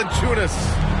Valanciunas.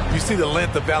 You see the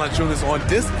length of Valanciunas on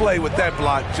display with that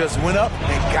block. Just went up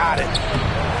and got it.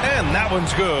 And that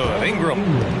one's good. Ingram.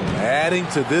 Adding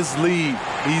to this lead,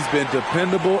 he's been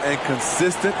dependable and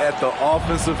consistent at the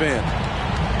offensive end.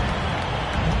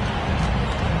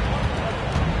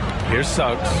 Here's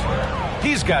Suggs.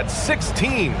 He's got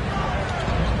 16.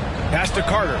 Pass to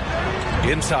Carter.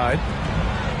 Inside.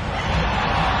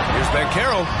 Here's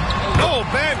Banchero. Oh,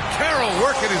 Banchero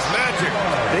working his magic.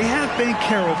 They have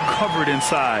Banchero covered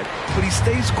inside, but he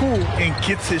stays cool and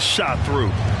gets his shot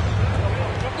through.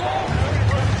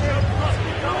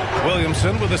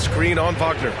 Williamson with a screen on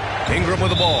Wagner. Ingram with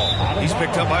the ball. He's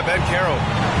picked up by Banchero.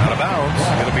 Out of bounds.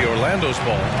 It'll be Orlando's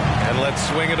ball. And let's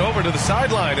swing it over to the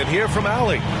sideline and hear from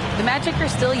Allie. The Magic are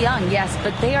still young, yes,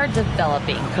 but they are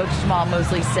developing. Coach Jamal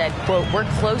Mosley said, quote, "We're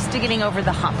close to getting over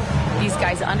the hump." These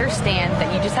guys understand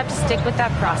that you just have to stick with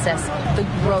that process, the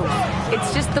growth.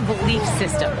 It's just the belief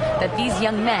system that these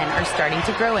young men are starting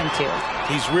to grow into.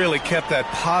 He's really kept that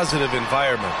positive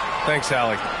environment. Thanks,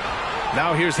 Allie.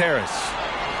 Now here's Harris.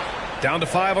 Down to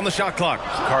 5 on the shot clock.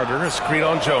 Carter, a screen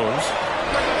on Jones.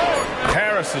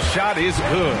 Harris's shot is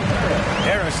good.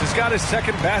 Harris has got his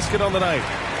second basket on the night.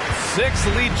 6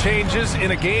 lead changes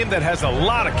in a game that has a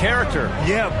lot of character.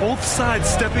 Yeah, both sides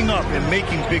stepping up and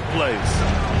making big plays.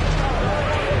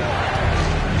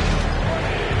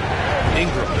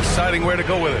 Ingram deciding where to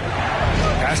go with it.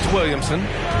 Pass to Williamson.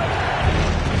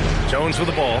 Jones with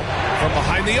the ball from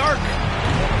behind the arc.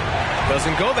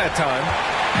 Doesn't go that time.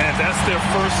 And that's their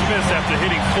first miss after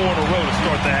hitting 4 in a row to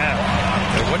start the half.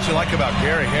 And what you like about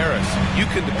Gary Harris, you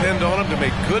can depend on him to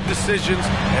make good decisions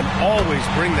and always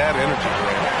bring that energy.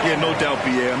 Yeah, no doubt,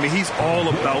 B.A. I mean, he's all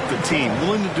about the team,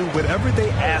 willing to do whatever they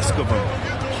ask of him.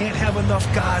 Can't have enough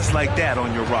guys like that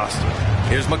on your roster.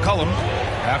 Here's McCollum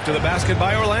after the basket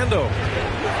by Orlando.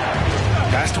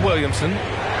 Pass to Williamson.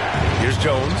 Here's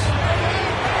Jones.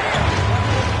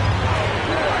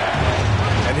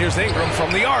 here's Ingram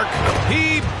from the arc.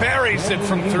 He buries it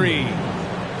from 3.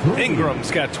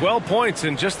 Ingram's got 12 points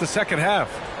in just the second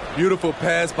half. Beautiful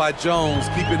pass by Jones,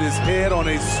 keeping his head on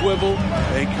a swivel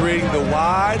and creating the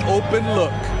wide open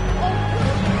look.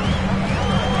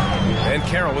 And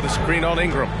Carroll with a screen on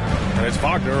Ingram. And it's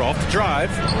Wagner off the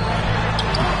drive.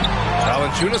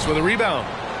 Valanciunas with a rebound.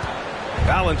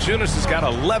 Valanciunas has got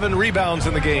 11 rebounds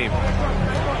in the game.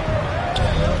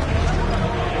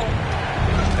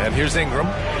 And here's Ingram.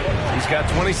 He's got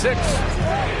 26.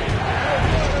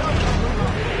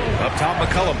 Up top,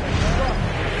 McCollum.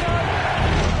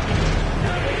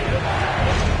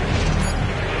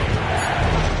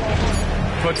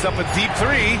 Puts up a deep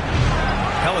 3.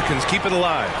 Pelicans keep it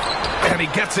alive. And he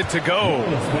gets it to go.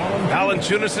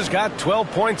 Valanciunas has got 12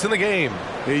 points in the game.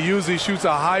 He usually shoots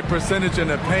a high percentage in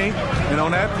the paint, and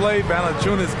on that play,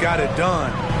 Valanciunas got it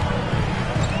done.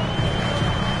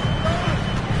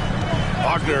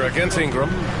 Wagner against Ingram.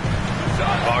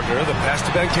 Wagner, the pass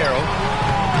to Ben Carroll.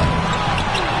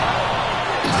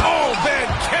 Oh, Ben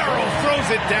Carroll throws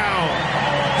it down.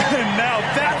 And now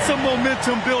that's a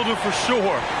momentum builder for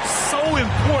sure. So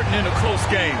important in a close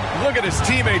game. Look at his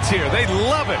teammates here. They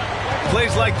love it.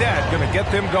 Plays like that going to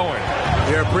get them going.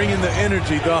 They're bringing the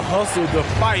energy, the hustle, the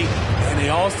fight, and they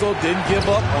also didn't give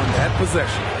up on that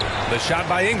possession. The shot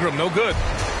by Ingram, no good.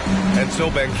 And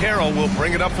so Ben Carroll will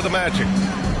bring it up for the Magic.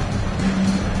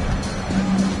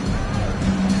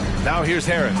 Now here's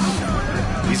Harris.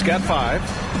 He's got 5.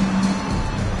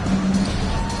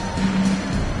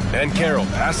 And Carroll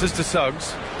passes to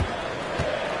Suggs.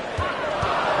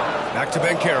 Back to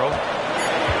Ben Carroll.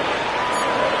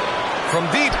 From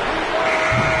deep.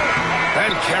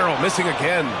 Ben Carroll missing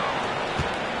again.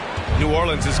 New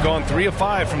Orleans has gone 3 of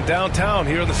 5 from downtown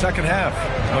here in the second half.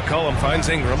 McCollum finds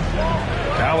Ingram.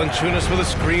 Valanciunas with a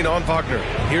screen on Wagner.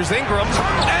 Here's Ingram.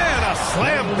 And a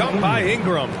slam dunk by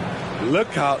Ingram. Look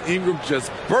how Ingram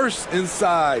just bursts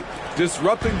inside,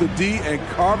 disrupting the D and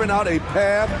carving out a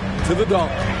path to the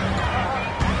dunk.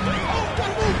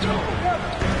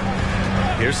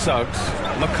 Here's Suggs.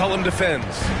 McCollum defends.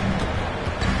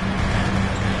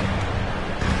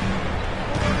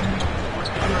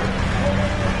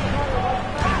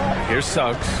 Here's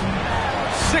Suggs.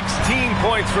 16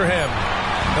 points for him.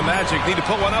 The Magic need to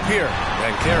put one up here.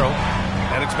 Ben Carroll.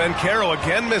 And it's Ben Carroll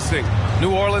again missing.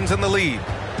 New Orleans in the lead.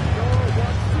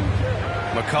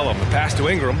 McCollum, the pass to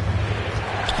Ingram.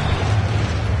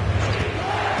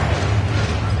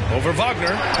 Over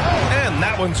Wagner. And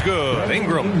that one's good.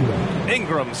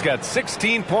 Ingram's got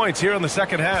 16 points here in the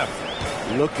second half.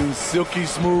 Looking silky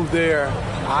smooth there.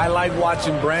 I like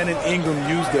watching Brandon Ingram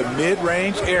use the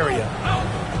mid-range area.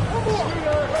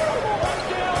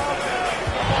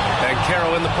 And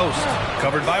Carroll in the post.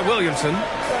 Covered by Williamson.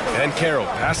 And Carroll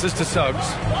passes to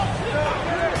Suggs.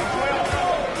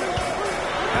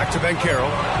 Back to Ben Carroll.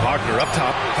 Wagner up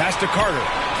top. Pass to Carter.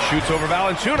 Shoots over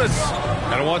Valanciunas.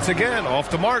 And once again, off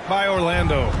the mark by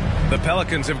Orlando. The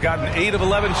Pelicans have gotten 8 of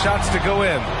 11 shots to go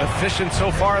in. Efficient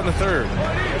so far in the third.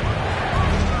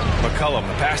 McCollum,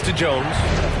 the pass to Jones.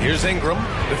 Here's Ingram,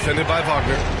 defended by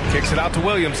Wagner. Kicks it out to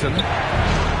Williamson.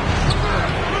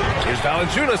 Here's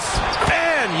Valanciunas.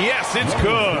 And yes, it's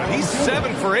good. He's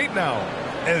 7 for 8 now.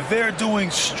 And they're doing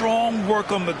strong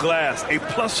work on the glass. A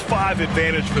 +5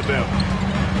 advantage for them.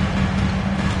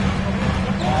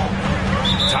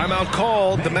 Timeout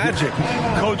called, the Magic.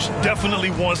 Coach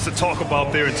definitely wants to talk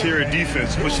about their interior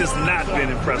defense, which has not been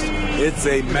impressive. It's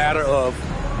a matter of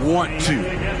want to.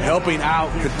 Helping out,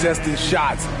 contesting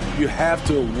shots. You have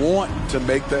to want to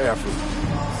make the effort.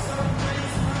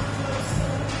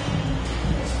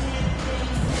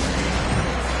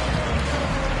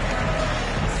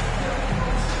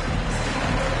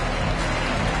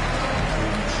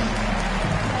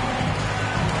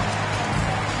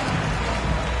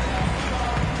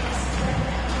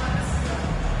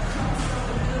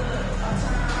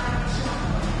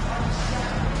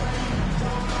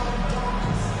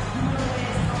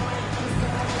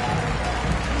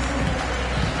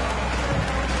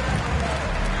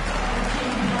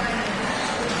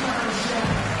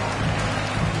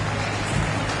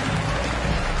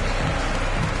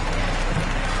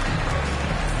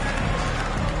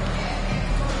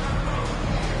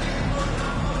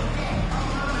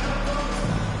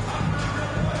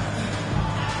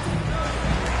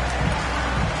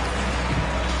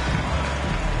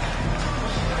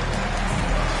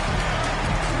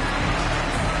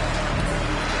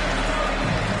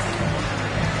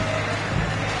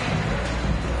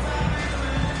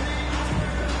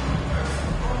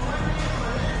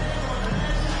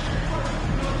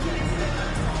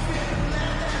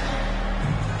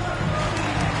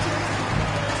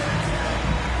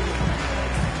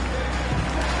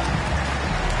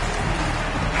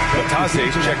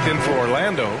 Batase's checked in for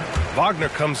Orlando. Wagner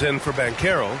comes in for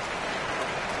Banchero.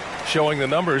 Showing the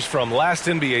numbers from last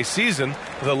NBA season,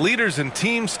 the leaders in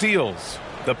team steals.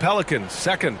 The Pelicans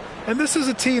second. And this is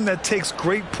a team that takes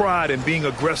great pride in being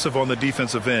aggressive on the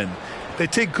defensive end. They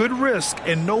take good risk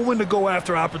and know when to go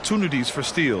after opportunities for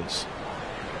steals.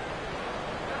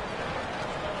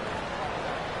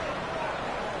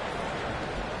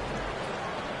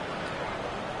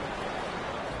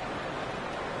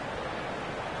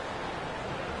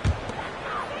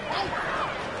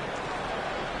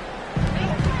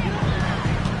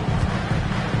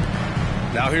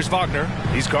 Now here's Wagner.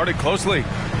 He's guarded closely.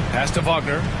 Pass to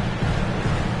Wagner.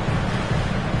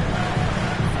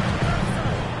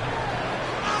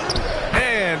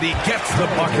 And he gets the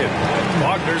bucket.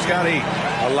 Wagner's got 8.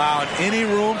 Allowing any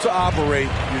room to operate,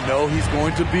 you know he's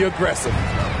going to be aggressive.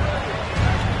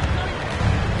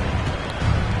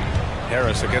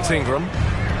 Harris against Ingram.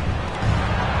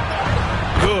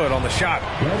 Good on the shot.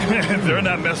 They're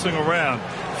not messing around.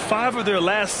 5 of their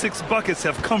last 6 buckets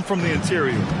have come from the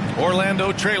interior.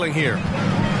 Orlando trailing here.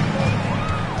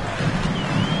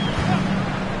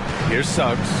 Here's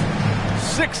Suggs.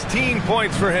 16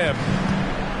 points for him.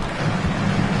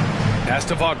 Pass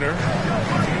to Wagner.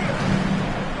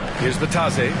 Here's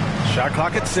Batase. Shot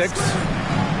clock at 6.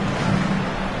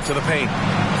 To the paint.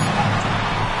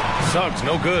 Suggs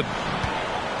no good.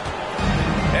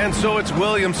 And so it's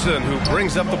Williamson who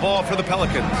brings up the ball for the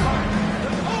Pelicans.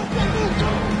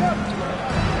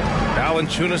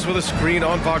 Valanciunas with a screen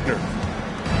on Wagner.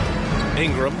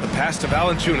 Ingram, the pass to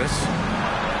Valanciunas.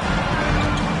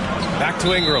 Back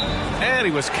to Ingram. And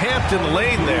he was camped in the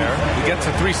lane there. He gets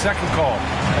a 3-second call.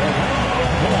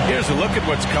 Here's a look at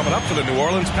what's coming up for the New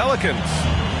Orleans Pelicans.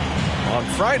 On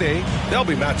Friday, they'll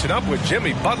be matching up with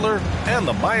Jimmy Butler and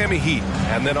the Miami Heat.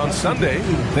 And then on Sunday,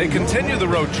 they continue the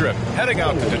road trip, heading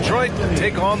out to Detroit to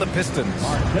take on the Pistons.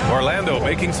 Orlando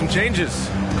making some changes.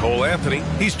 Cole Anthony,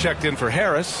 he's checked in for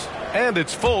Harris. And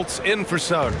it's Fultz in for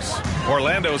Suggs.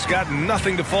 Orlando's got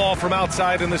nothing to fall from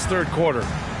outside in this third quarter.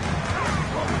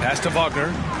 Pass to Wagner.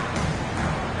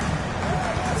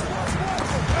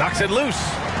 Knocks it loose.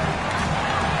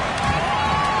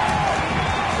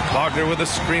 Wagner with a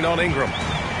screen on Ingram.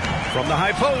 From the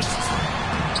high post.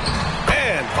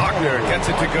 And Wagner gets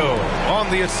it to go on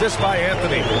the assist by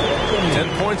Anthony.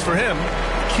 10 points for him.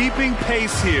 Keeping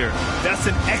pace here. That's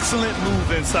an excellent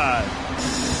move inside.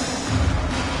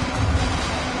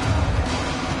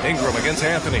 Ingram against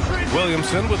Anthony.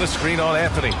 Williamson with a screen on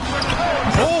Anthony.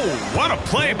 Oh, what a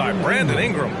play by Brandon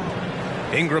Ingram.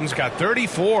 Ingram's got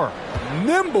 34.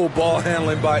 Nimble ball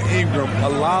handling by Ingram,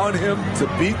 allowing him to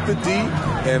beat the D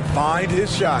and find his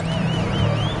shot.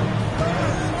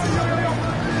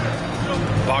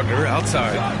 Wagner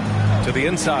outside. To the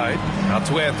inside. Out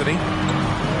to Anthony.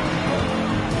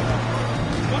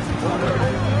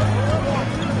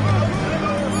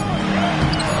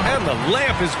 And the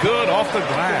layup is good off the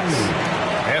glass.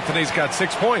 Anthony's got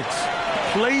 6 points.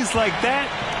 Plays like that,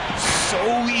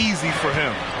 so easy for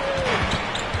him.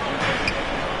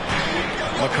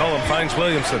 McCollum finds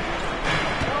Williamson.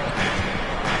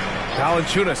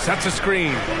 Valanciunas sets a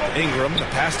screen. Ingram, the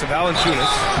pass to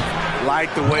Valanciunas.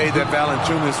 Like the way that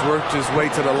Valanciunas worked his way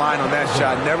to the line on that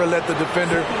shot. Never let the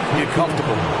defender get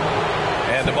comfortable.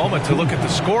 And a moment to look at the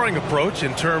scoring approach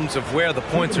in terms of where the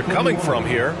points are coming from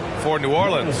here for New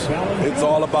Orleans. It's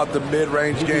all about the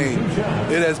mid-range game.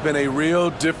 It has been a real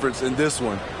difference in this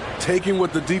one. Taking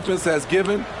what the defense has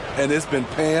given, and it's been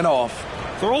paying off.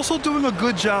 They're also doing a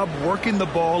good job working the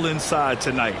ball inside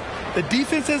tonight. The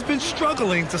defense has been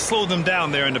struggling to slow them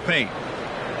down there in the paint.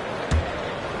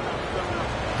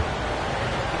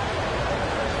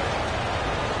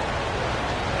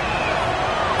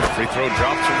 Free throw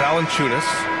drops for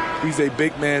Valanciunas. He's a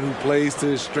big man who plays to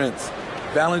his strengths.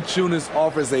 Valanciunas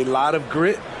offers a lot of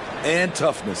grit and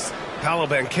toughness. Paolo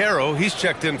Banchero, he's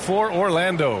checked in for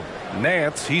Orlando.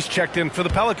 Nance, he's checked in for the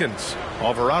Pelicans.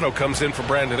 Alvarado comes in for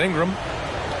Brandon Ingram.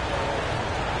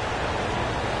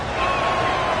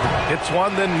 Hits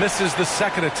one, then misses the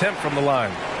second attempt from the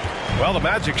line. Well, the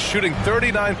Magic shooting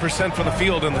 39% from the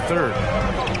field in the third.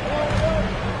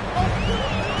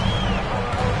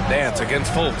 Nance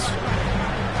against Fultz.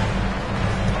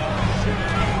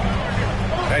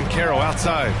 Banchero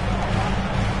outside.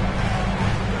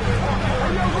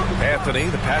 Anthony,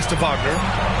 the pass to Wagner.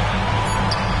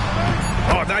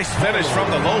 Oh, nice finish from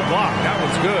the low block. That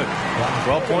one's good.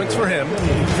 12 points for him.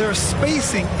 Their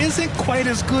spacing isn't quite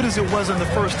as good as it was in the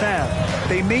first half.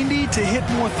 They may need to hit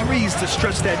more threes to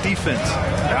stretch that defense.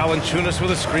 Valanciunas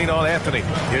with a screen on Anthony.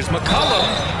 Here's McCollum.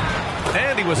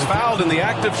 And he was fouled in the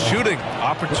act of shooting.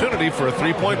 Opportunity for a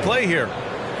three-point play here.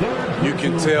 You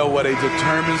can tell what a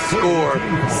determined scorer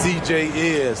CJ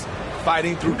is,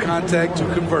 fighting through contact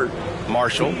to convert.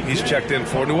 Marshall, he's checked in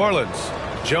for New Orleans.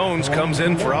 Jones comes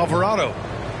in for Alvarado.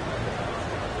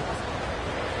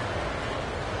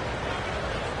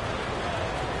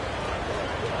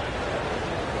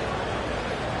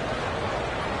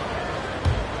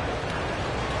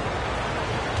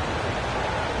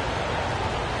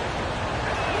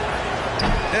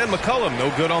 And McCollum,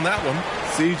 no good on that one.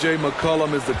 C.J.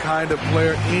 McCollum is the kind of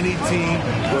player any team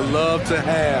would love to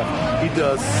have. He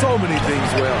does so many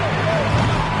things well.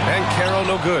 And Carroll,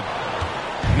 no good.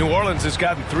 New Orleans has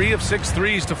gotten 3 of 6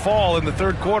 threes to fall in the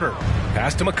third quarter.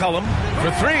 Pass to McCollum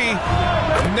for 3.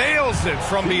 Nails it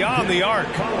from beyond the arc.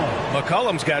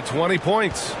 McCollum's got 20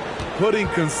 points. Putting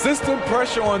consistent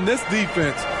pressure on this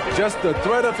defense. Just the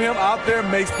threat of him out there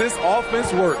makes this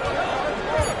offense work.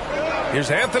 Here's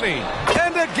Anthony.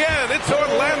 And again, it's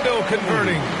Orlando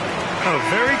converting. Oh,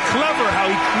 very clever how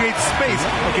he creates space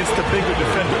against the bigger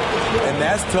defender. And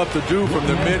that's tough to do from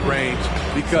the mid-range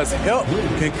because help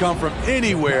can come from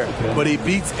anywhere, but he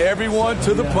beats everyone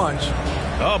to the punch.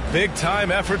 A big-time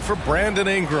effort for Brandon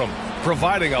Ingram,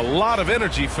 providing a lot of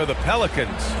energy for the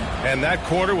Pelicans. And that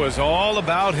quarter was all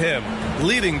about him,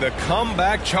 leading the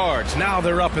comeback charge. Now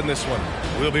they're up in this one.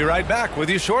 We'll be right back with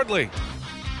you shortly.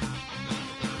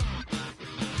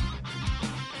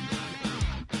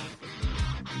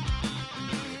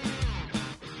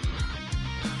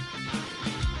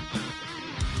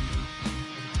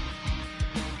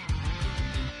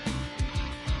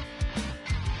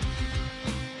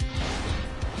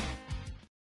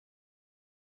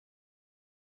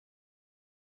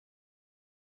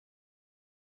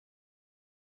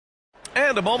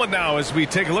 And a moment now as we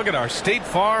take a look at our State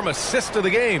Farm assist of the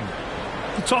game.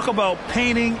 You talk about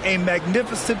painting a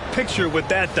magnificent picture with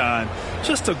that, Don.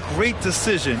 Just a great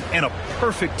decision and a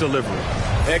perfect delivery.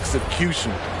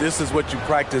 Execution. This is what you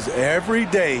practice every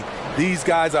day. These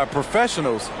guys are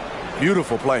professionals.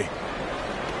 Beautiful play.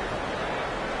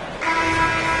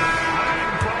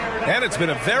 And it's been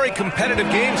a very competitive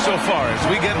game so far as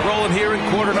we get rolling here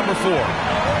in quarter number 4.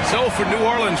 So for New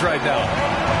Orleans right now,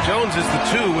 Jones is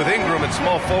the 2 with Ingram at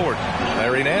small forward.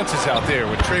 Larry Nance is out there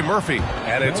with Trey Murphy.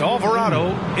 And it's Alvarado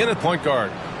in at point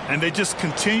guard. And they just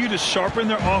continue to sharpen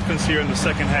their offense here in the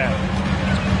second half.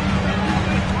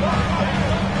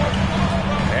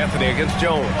 Anthony against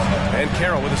Jones. And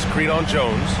Carroll with a screen on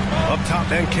Jones. Up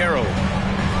top, and Carroll.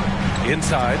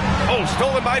 Inside. Oh,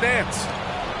 stolen by Nance.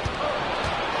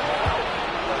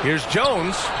 Here's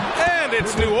Jones, and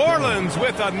it's New Orleans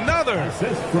with another.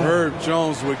 Herb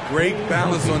Jones with great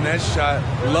balance on that shot.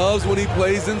 Loves when he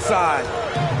plays inside.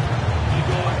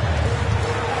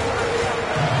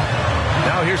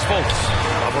 Now here's Fultz.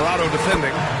 Alvarado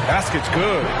defending. Basket's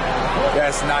good.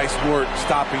 That's nice work,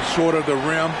 stopping short of the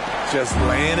rim, just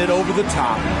laying it over the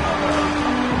top.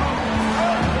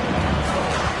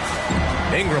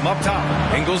 Ingram up top.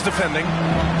 Ingles defending.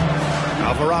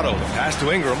 Alvarado, the pass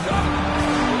to Ingram.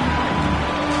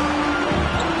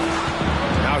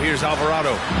 Now here's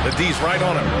Alvarado. The D's right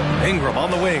on him. Ingram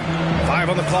on the wing. 5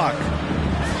 on the clock.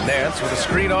 Nance with a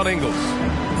screen on Ingles.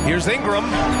 Here's Ingram.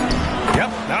 Yep,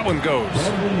 that one goes.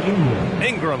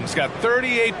 Ingram's got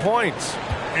 38 points.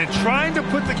 And trying to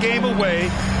put the game away,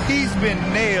 he's been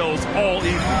nails all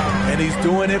evening. And he's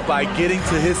doing it by getting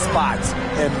to his spots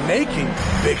and making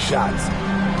big shots.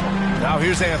 Now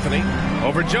here's Anthony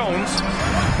over Jones.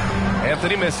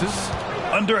 Anthony misses.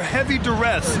 Under heavy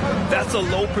duress, that's a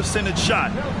low percentage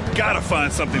shot. Gotta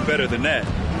find something better than that.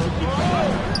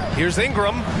 Here's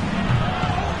Ingram.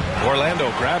 Orlando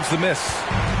grabs the miss.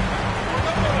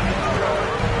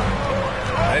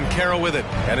 And Carroll with it.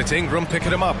 And it's Ingram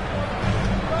picking him up.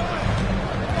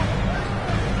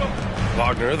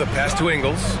 Wagner, the pass to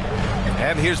Ingles.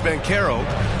 And here's Banchero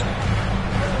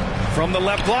from the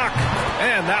left block.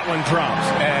 And that one drops.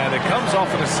 And it comes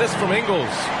off an assist from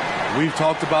Ingles. We've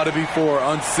talked about it before.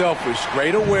 Unselfish,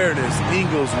 great awareness.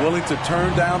 Ingles willing to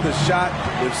turn down the shot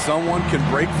if someone can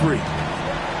break free.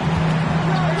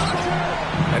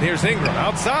 And here's Ingram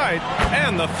outside.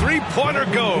 And the three-pointer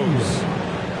goes.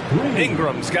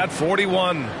 Ingram's got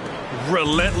 41.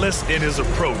 Relentless in his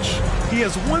approach. He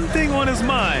has one thing on his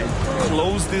mind.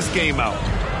 Close this game out.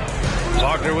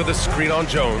 Wagner with a screen on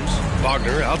Jones.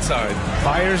 Wagner outside.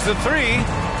 Fires the 3.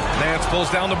 Nance pulls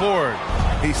down the board.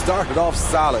 He started off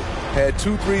solid. Had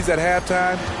 2 threes at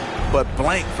halftime, but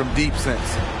blank from deep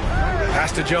since.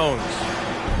 Pass to Jones.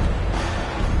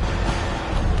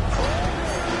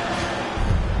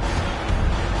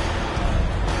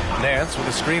 Nance with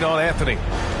a screen on Anthony.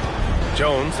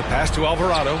 Jones, the pass to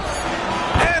Alvarado.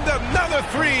 And another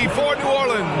 3 for New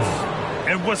Orleans.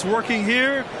 And what's working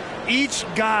here? Each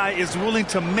guy is willing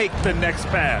to make the next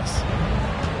pass.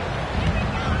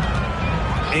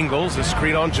 Ingles, a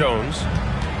screen on Jones.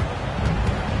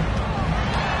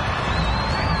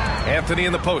 Anthony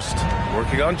in the post,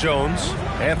 working on Jones.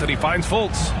 Anthony finds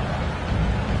Fultz.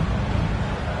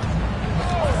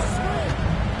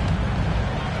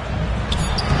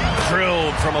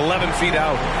 Drilled from 11 feet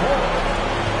out.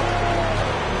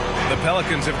 The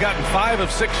Pelicans have gotten 5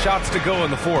 of 6 shots to go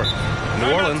in the fourth.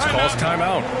 New Orleans calls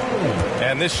timeout.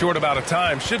 And this short amount of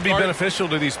time should be beneficial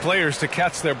to these players to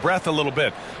catch their breath a little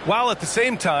bit, while at the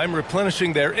same time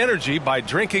replenishing their energy by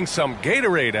drinking some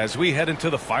Gatorade as we head into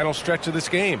the final stretch of this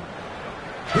game.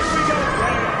 Here we go, the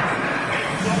one and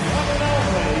only,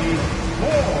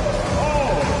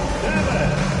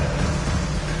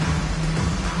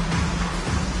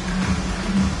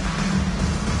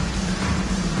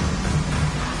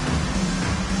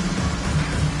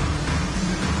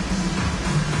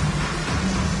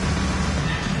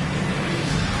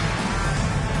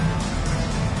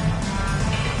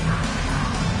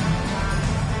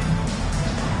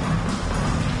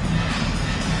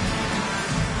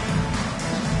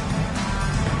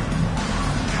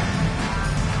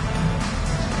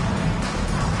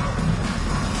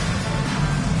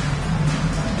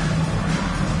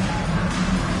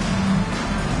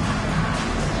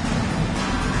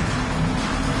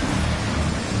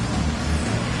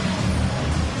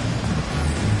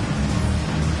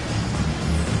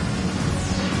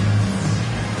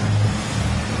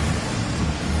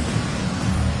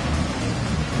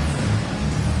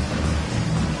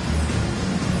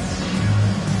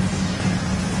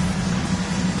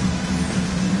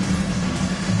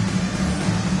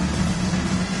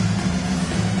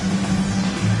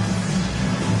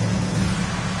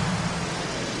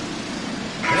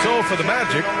 For the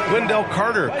Magic, Wendell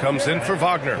Carter comes in for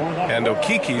Wagner, and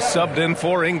Okeke subbed in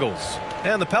for Ingles.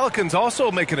 And the Pelicans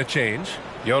also making a change.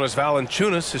 Jonas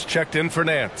Valanciunas is checked in for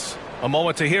Nance. A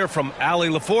moment to hear from Allie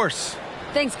LaForce.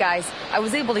 Thanks, guys. I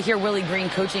was able to hear Willie Green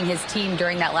coaching his team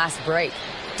during that last break.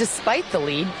 Despite the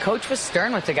lead, Coach was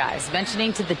stern with the guys,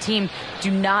 mentioning to the team,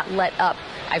 do not let up.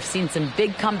 I've seen some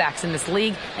big comebacks in this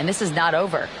league, and this is not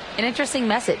over. An interesting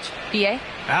message. PA?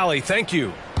 Allie, thank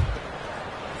you.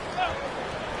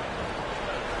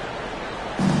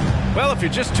 Well, if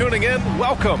you're just tuning in,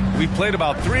 welcome. We've played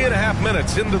about 3.5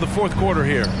 minutes into the fourth quarter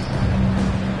here.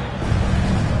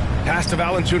 Pass to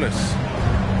Valanciunas.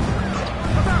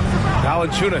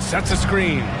 Valanciunas sets a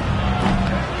screen.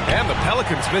 And the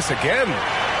Pelicans miss again.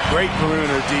 Great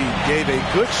perimeter D. Gave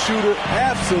a good shooter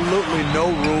absolutely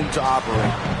no room to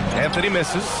operate. Anthony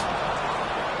misses.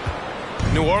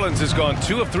 New Orleans has gone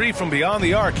 2 of 3 from beyond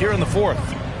the arc here in the fourth.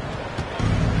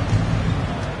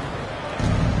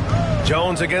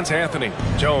 Jones against Anthony.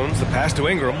 Jones, the pass to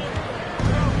Ingram.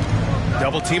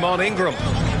 Double team on Ingram.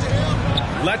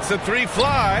 Lets the three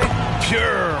fly.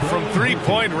 Pure from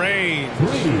three-point range.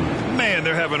 Man,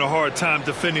 they're having a hard time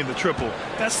defending the triple.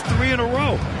 That's 3 in a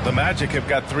row. The Magic have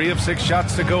got 3 of 6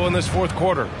 shots to go in this fourth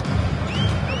quarter.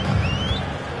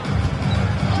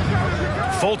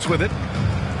 Fultz with it.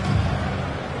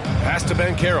 Pass to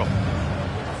Banchero.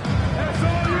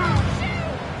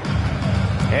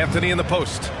 Anthony in the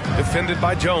post. Defended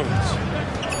by Jones.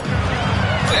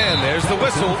 And there's the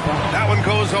whistle. That one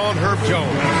goes on Herb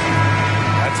Jones.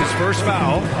 That's his first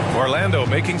foul. Orlando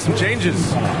making some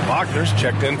changes. Wagner's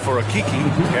checked in for Okeke.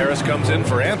 Harris comes in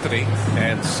for Anthony.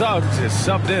 And Suggs is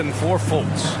subbed in for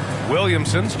Fultz.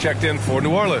 Williamson's checked in for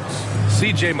New Orleans.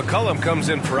 C.J. McCollum comes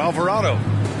in for Alvarado.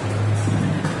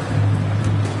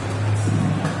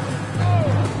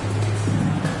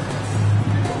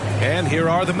 And here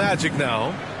are the Magic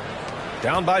now.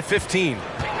 Down by 15.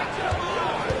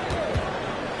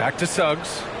 Back to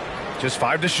Suggs. Just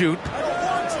 5 to shoot.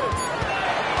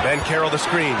 Banchero the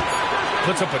screen.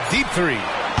 Puts up a deep 3.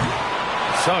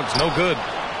 Suggs no good.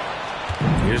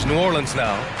 Here's New Orleans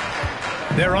now.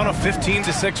 They're on a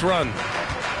 15-6 run.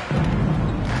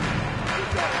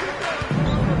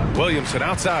 Williamson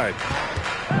outside.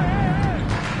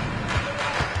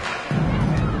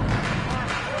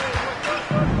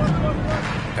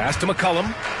 Pass to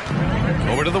McCollum.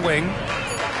 Over to the wing.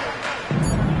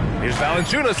 Here's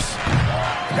Valanciunas.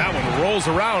 That one rolls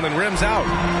around and rims out.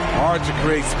 Hard to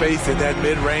create space in that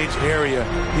mid-range area.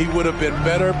 He would have been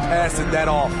better passing that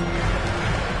off.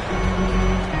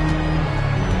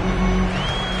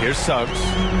 Here's Suggs.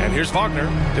 And here's Wagner.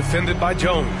 Defended by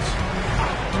Jones.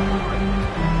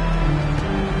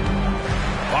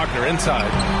 Wagner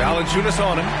inside. Valanciunas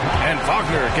on him. And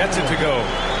Wagner gets it to go.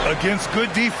 Against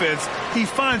good defense, he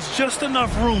finds just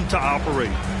enough room to operate.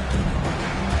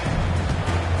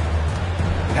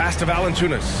 Pass to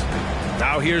Valanciunas.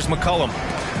 Now here's McCollum.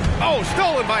 Oh,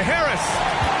 stolen by Harris.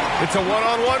 It's a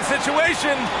one-on-one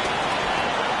situation.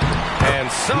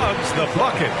 And Suggs the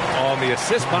bucket on the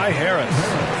assist by Harris.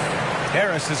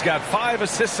 Harris has got 5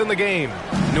 assists in the game.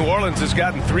 New Orleans has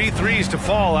gotten 3 threes to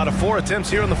fall out of 4 attempts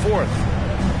here in the fourth.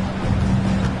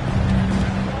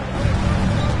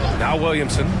 Now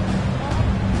Williamson.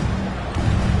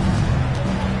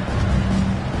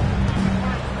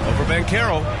 Over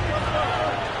Banchero.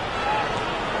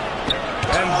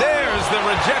 And there's the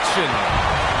rejection.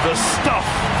 The stuff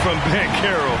from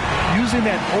Banchero, using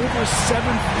that over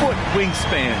 7-foot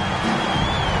wingspan.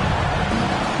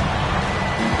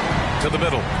 To the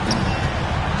middle.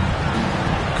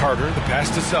 Carter, the pass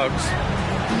to Suggs.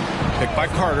 Picked by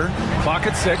Carter. Clock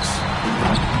at 6.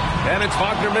 And it's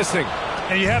Wagner missing.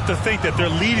 And you have to think that they're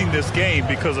leading this game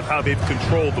because of how they've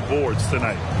controlled the boards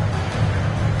tonight.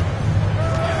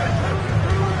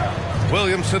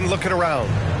 Williamson looking around.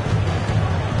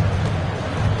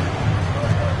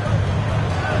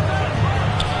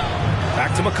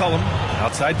 Back to McCollum.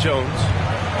 Outside Jones.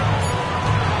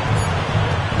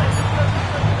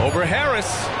 Over Harris.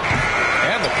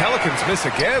 And the Pelicans miss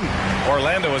again.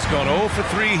 Orlando has gone 0 for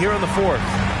 3 here in the fourth.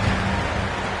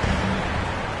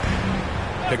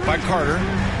 Picked by Carter.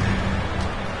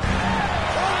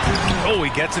 Oh, he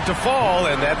gets it to fall,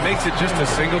 and that makes it just a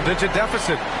single-digit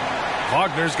deficit.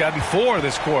 Wagner's gotten 4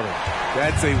 this quarter.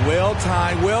 That's a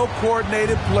well-timed,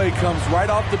 well-coordinated play. Comes right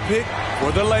off the pick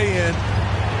for the lay-in.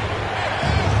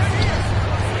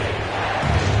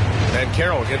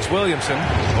 Banchero against Williamson.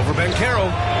 Over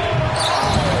Banchero.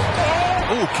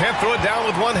 Ooh, can't throw it down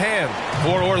with one hand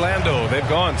for Orlando. They've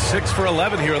gone 6 for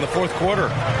 11 here in the fourth quarter.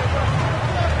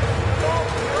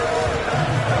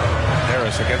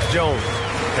 Harris against Jones.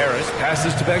 Harris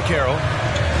passes to Banchero.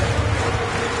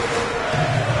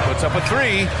 Puts up a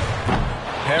 3.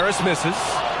 Harris misses.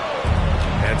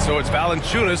 And so it's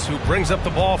Valanciunas who brings up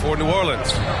the ball for New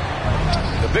Orleans.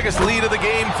 The biggest lead of the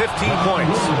game, 15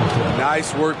 points.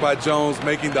 Nice work by Jones,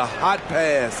 making the hot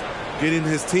pass, getting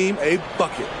his team a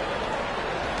bucket.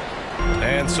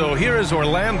 And so here is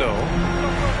Orlando,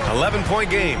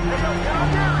 11-point game.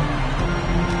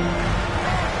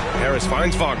 Harris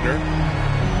finds Wagner.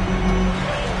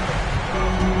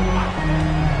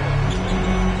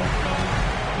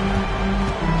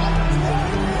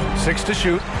 Six to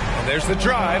shoot. And there's the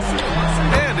drive.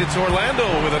 And it's Orlando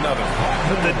with another.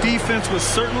 The defense was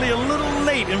certainly a little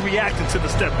late in reacting to the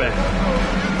step back.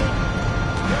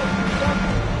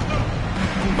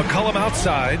 McCollum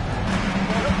outside.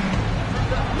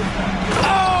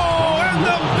 Oh, and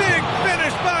the big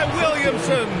finish by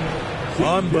Williamson.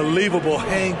 Unbelievable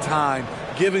hang time,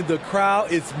 giving the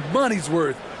crowd its money's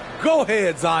worth. Go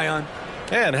ahead, Zion.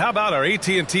 And how about our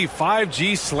AT&T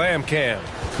 5G Slam Cam?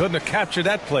 Couldn't have captured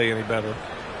that play any better.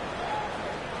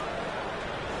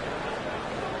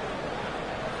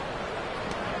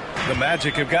 The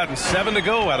Magic have gotten 7 to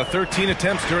go out of 13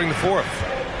 attempts during the fourth.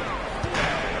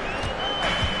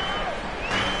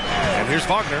 And here's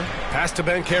Wagner. Pass to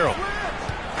Banchero.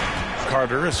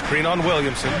 Carter, a screen on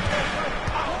Williamson.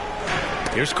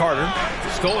 Here's Carter.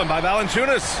 Stolen by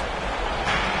Valanciunas.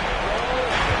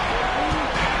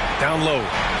 Down low.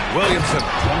 Williamson.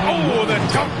 Oh, the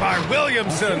dunk by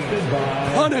Williamson.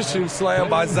 Punishing slam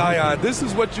by Zion. This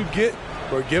is what you get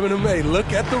for giving him a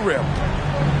look at the rim.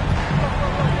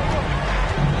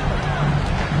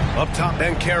 Up top,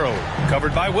 Banchero.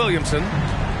 Covered by Williamson.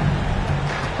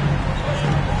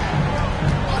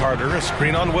 Carter, a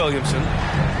screen on Williamson.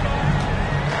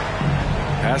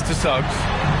 Pass to Suggs.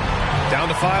 Down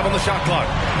to 5 on the shot clock.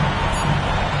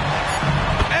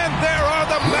 And there are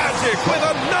the Magic with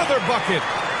another bucket.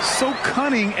 So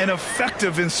cunning and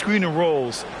effective in screen and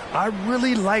rolls. I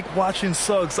really like watching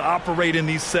Suggs operate in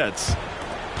these sets.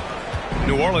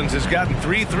 New Orleans has gotten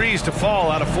 3 threes to fall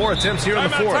out of 4 attempts here in the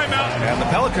fourth. And the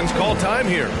Pelicans call time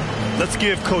here. Let's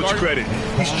give Coach credit.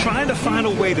 He's trying to find a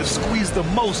way to squeeze the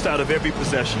most out of every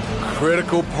possession.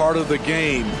 Critical part of the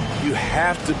game. You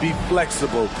have to be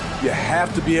flexible. You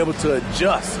have to be able to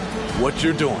adjust what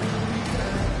you're doing.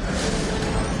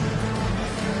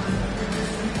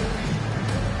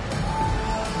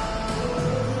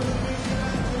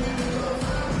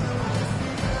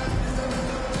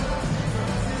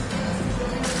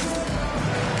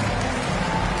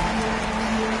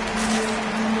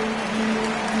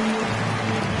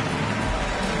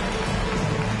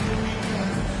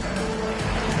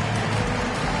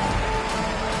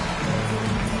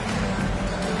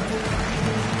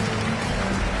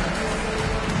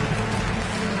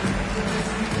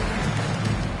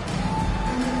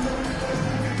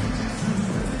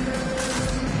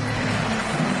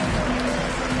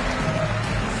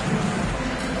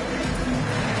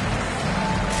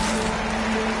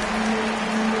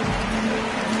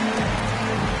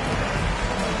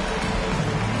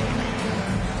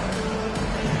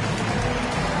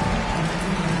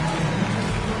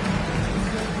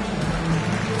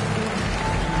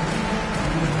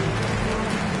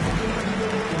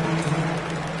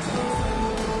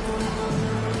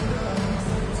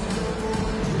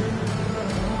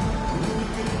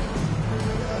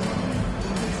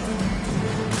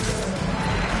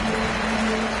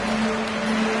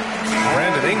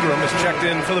 checked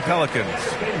in for the Pelicans.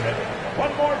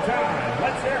 One more time,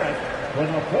 let's hear it for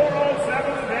the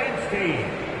 407 Dance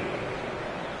team.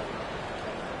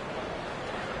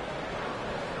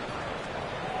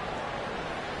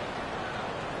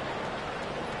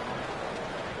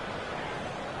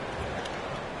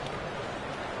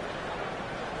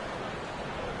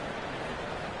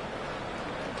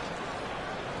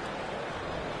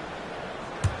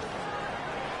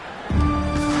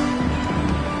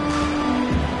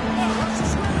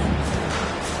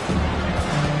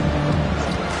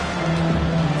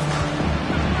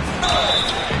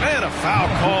 Foul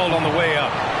called on the way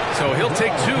up. So he'll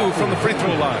take 2 from the free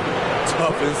throw line.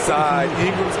 Tough inside.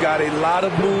 Ingram's got a lot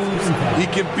of moves he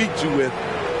can beat you with.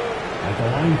 At the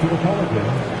line for the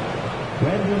Pelicans,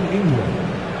 Brandon Ingram.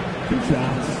 2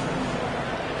 shots.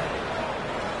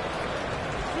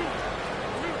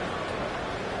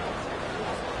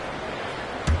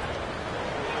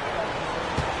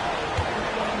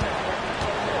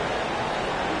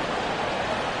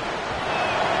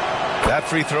 That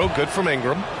free throw good from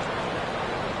Ingram.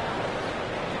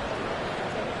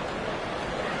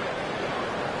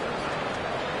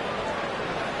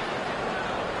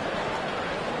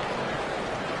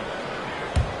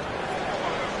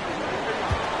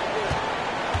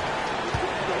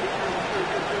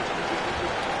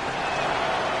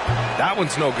 That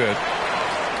one's no good.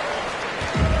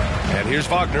 And here's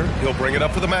Wagner. He'll bring it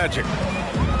up for the Magic.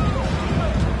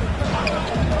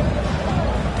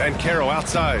 Banchero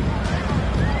outside.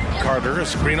 Carter, a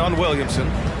screen on Williamson.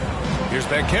 Here's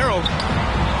Banchero.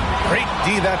 Great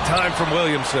D that time from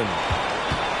Williamson.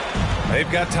 They've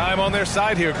got time on their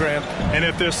side here, Grant. And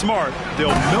if they're smart, they'll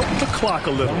milk the clock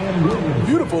a little.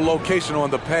 Beautiful location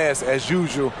on the pass, as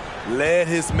usual. Led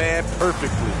his man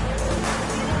perfectly.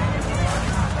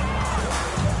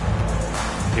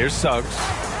 Here's Suggs.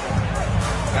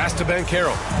 Pass to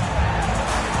Banchero.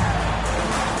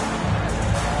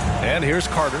 And here's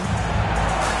Carter.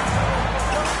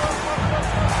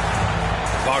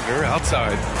 Wagner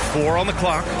outside. 4 on the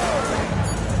clock.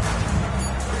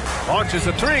 Launches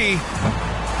a 3.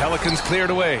 Pelicans cleared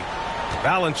away.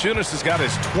 Valanciunas has got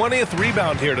his 20th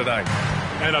rebound here tonight.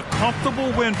 And a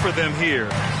comfortable win for them here.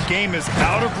 Game is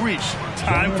out of reach.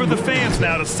 Time for the fans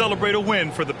now to celebrate a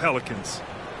win for the Pelicans.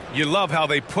 You love how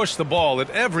they push the ball at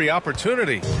every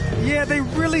opportunity. Yeah, they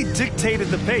really dictated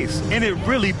the pace, and it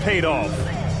really paid off.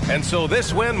 And so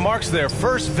this win marks their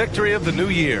first victory of the new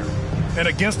year. And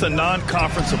against a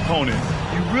non-conference opponent,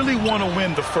 you really want to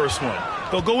win the first one.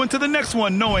 They'll go into the next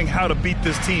one knowing how to beat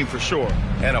this team for sure.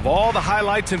 And of all the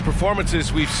highlights and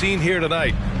performances we've seen here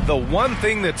tonight, the one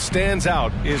thing that stands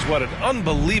out is what an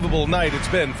unbelievable night it's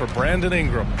been for Brandon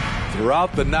Ingram.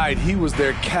 Throughout the night, he was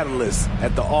their catalyst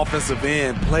at the offensive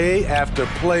end. Play after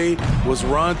play was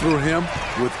run through him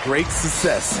with great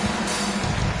success.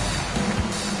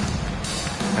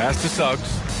 Pass to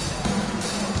Suggs.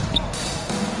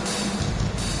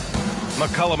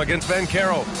 McCollum against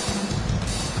Banchero.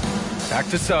 Back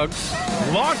to Suggs.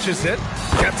 Launches it.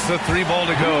 Gets the 3 ball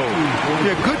to go.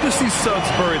 Yeah, good to see Suggs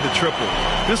bury the triple.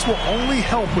 This will only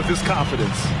help with his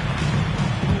confidence.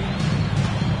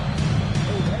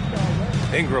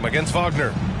 Ingram against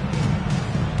Wagner.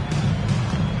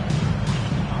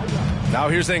 Now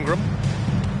here's Ingram.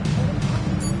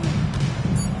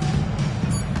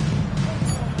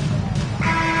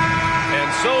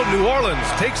 And so New Orleans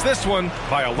takes this one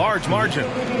by a large margin.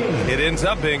 It ends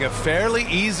up being a fairly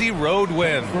easy road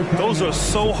win. Those are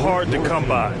so hard to come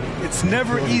by. It's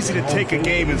never easy to take a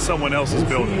game in someone else's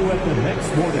building.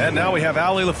 And now we have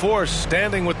Allie LaForce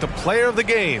standing with the player of the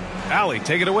game. Allie,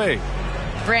 take it away.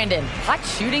 Brandon, hot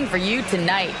shooting for you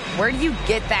tonight. Where do you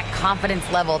get that confidence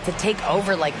level to take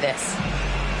over like this?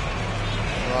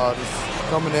 Just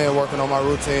coming in, working on my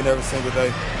routine every single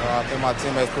day. I think my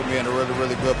teammates put me in a really,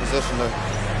 really good position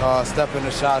to step in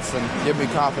the shots and give me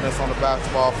confidence on the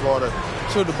basketball floor to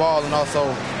shoot the ball and also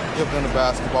give them the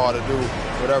basketball to do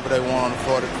whatever they want on the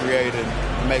floor to create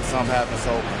and make something happen. So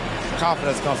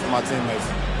confidence comes from my teammates.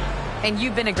 And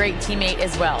you've been a great teammate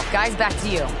as well. Guys, back to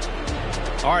you.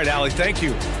 All right, Allie, thank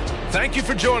you. Thank you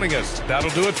for joining us. That'll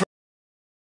do it for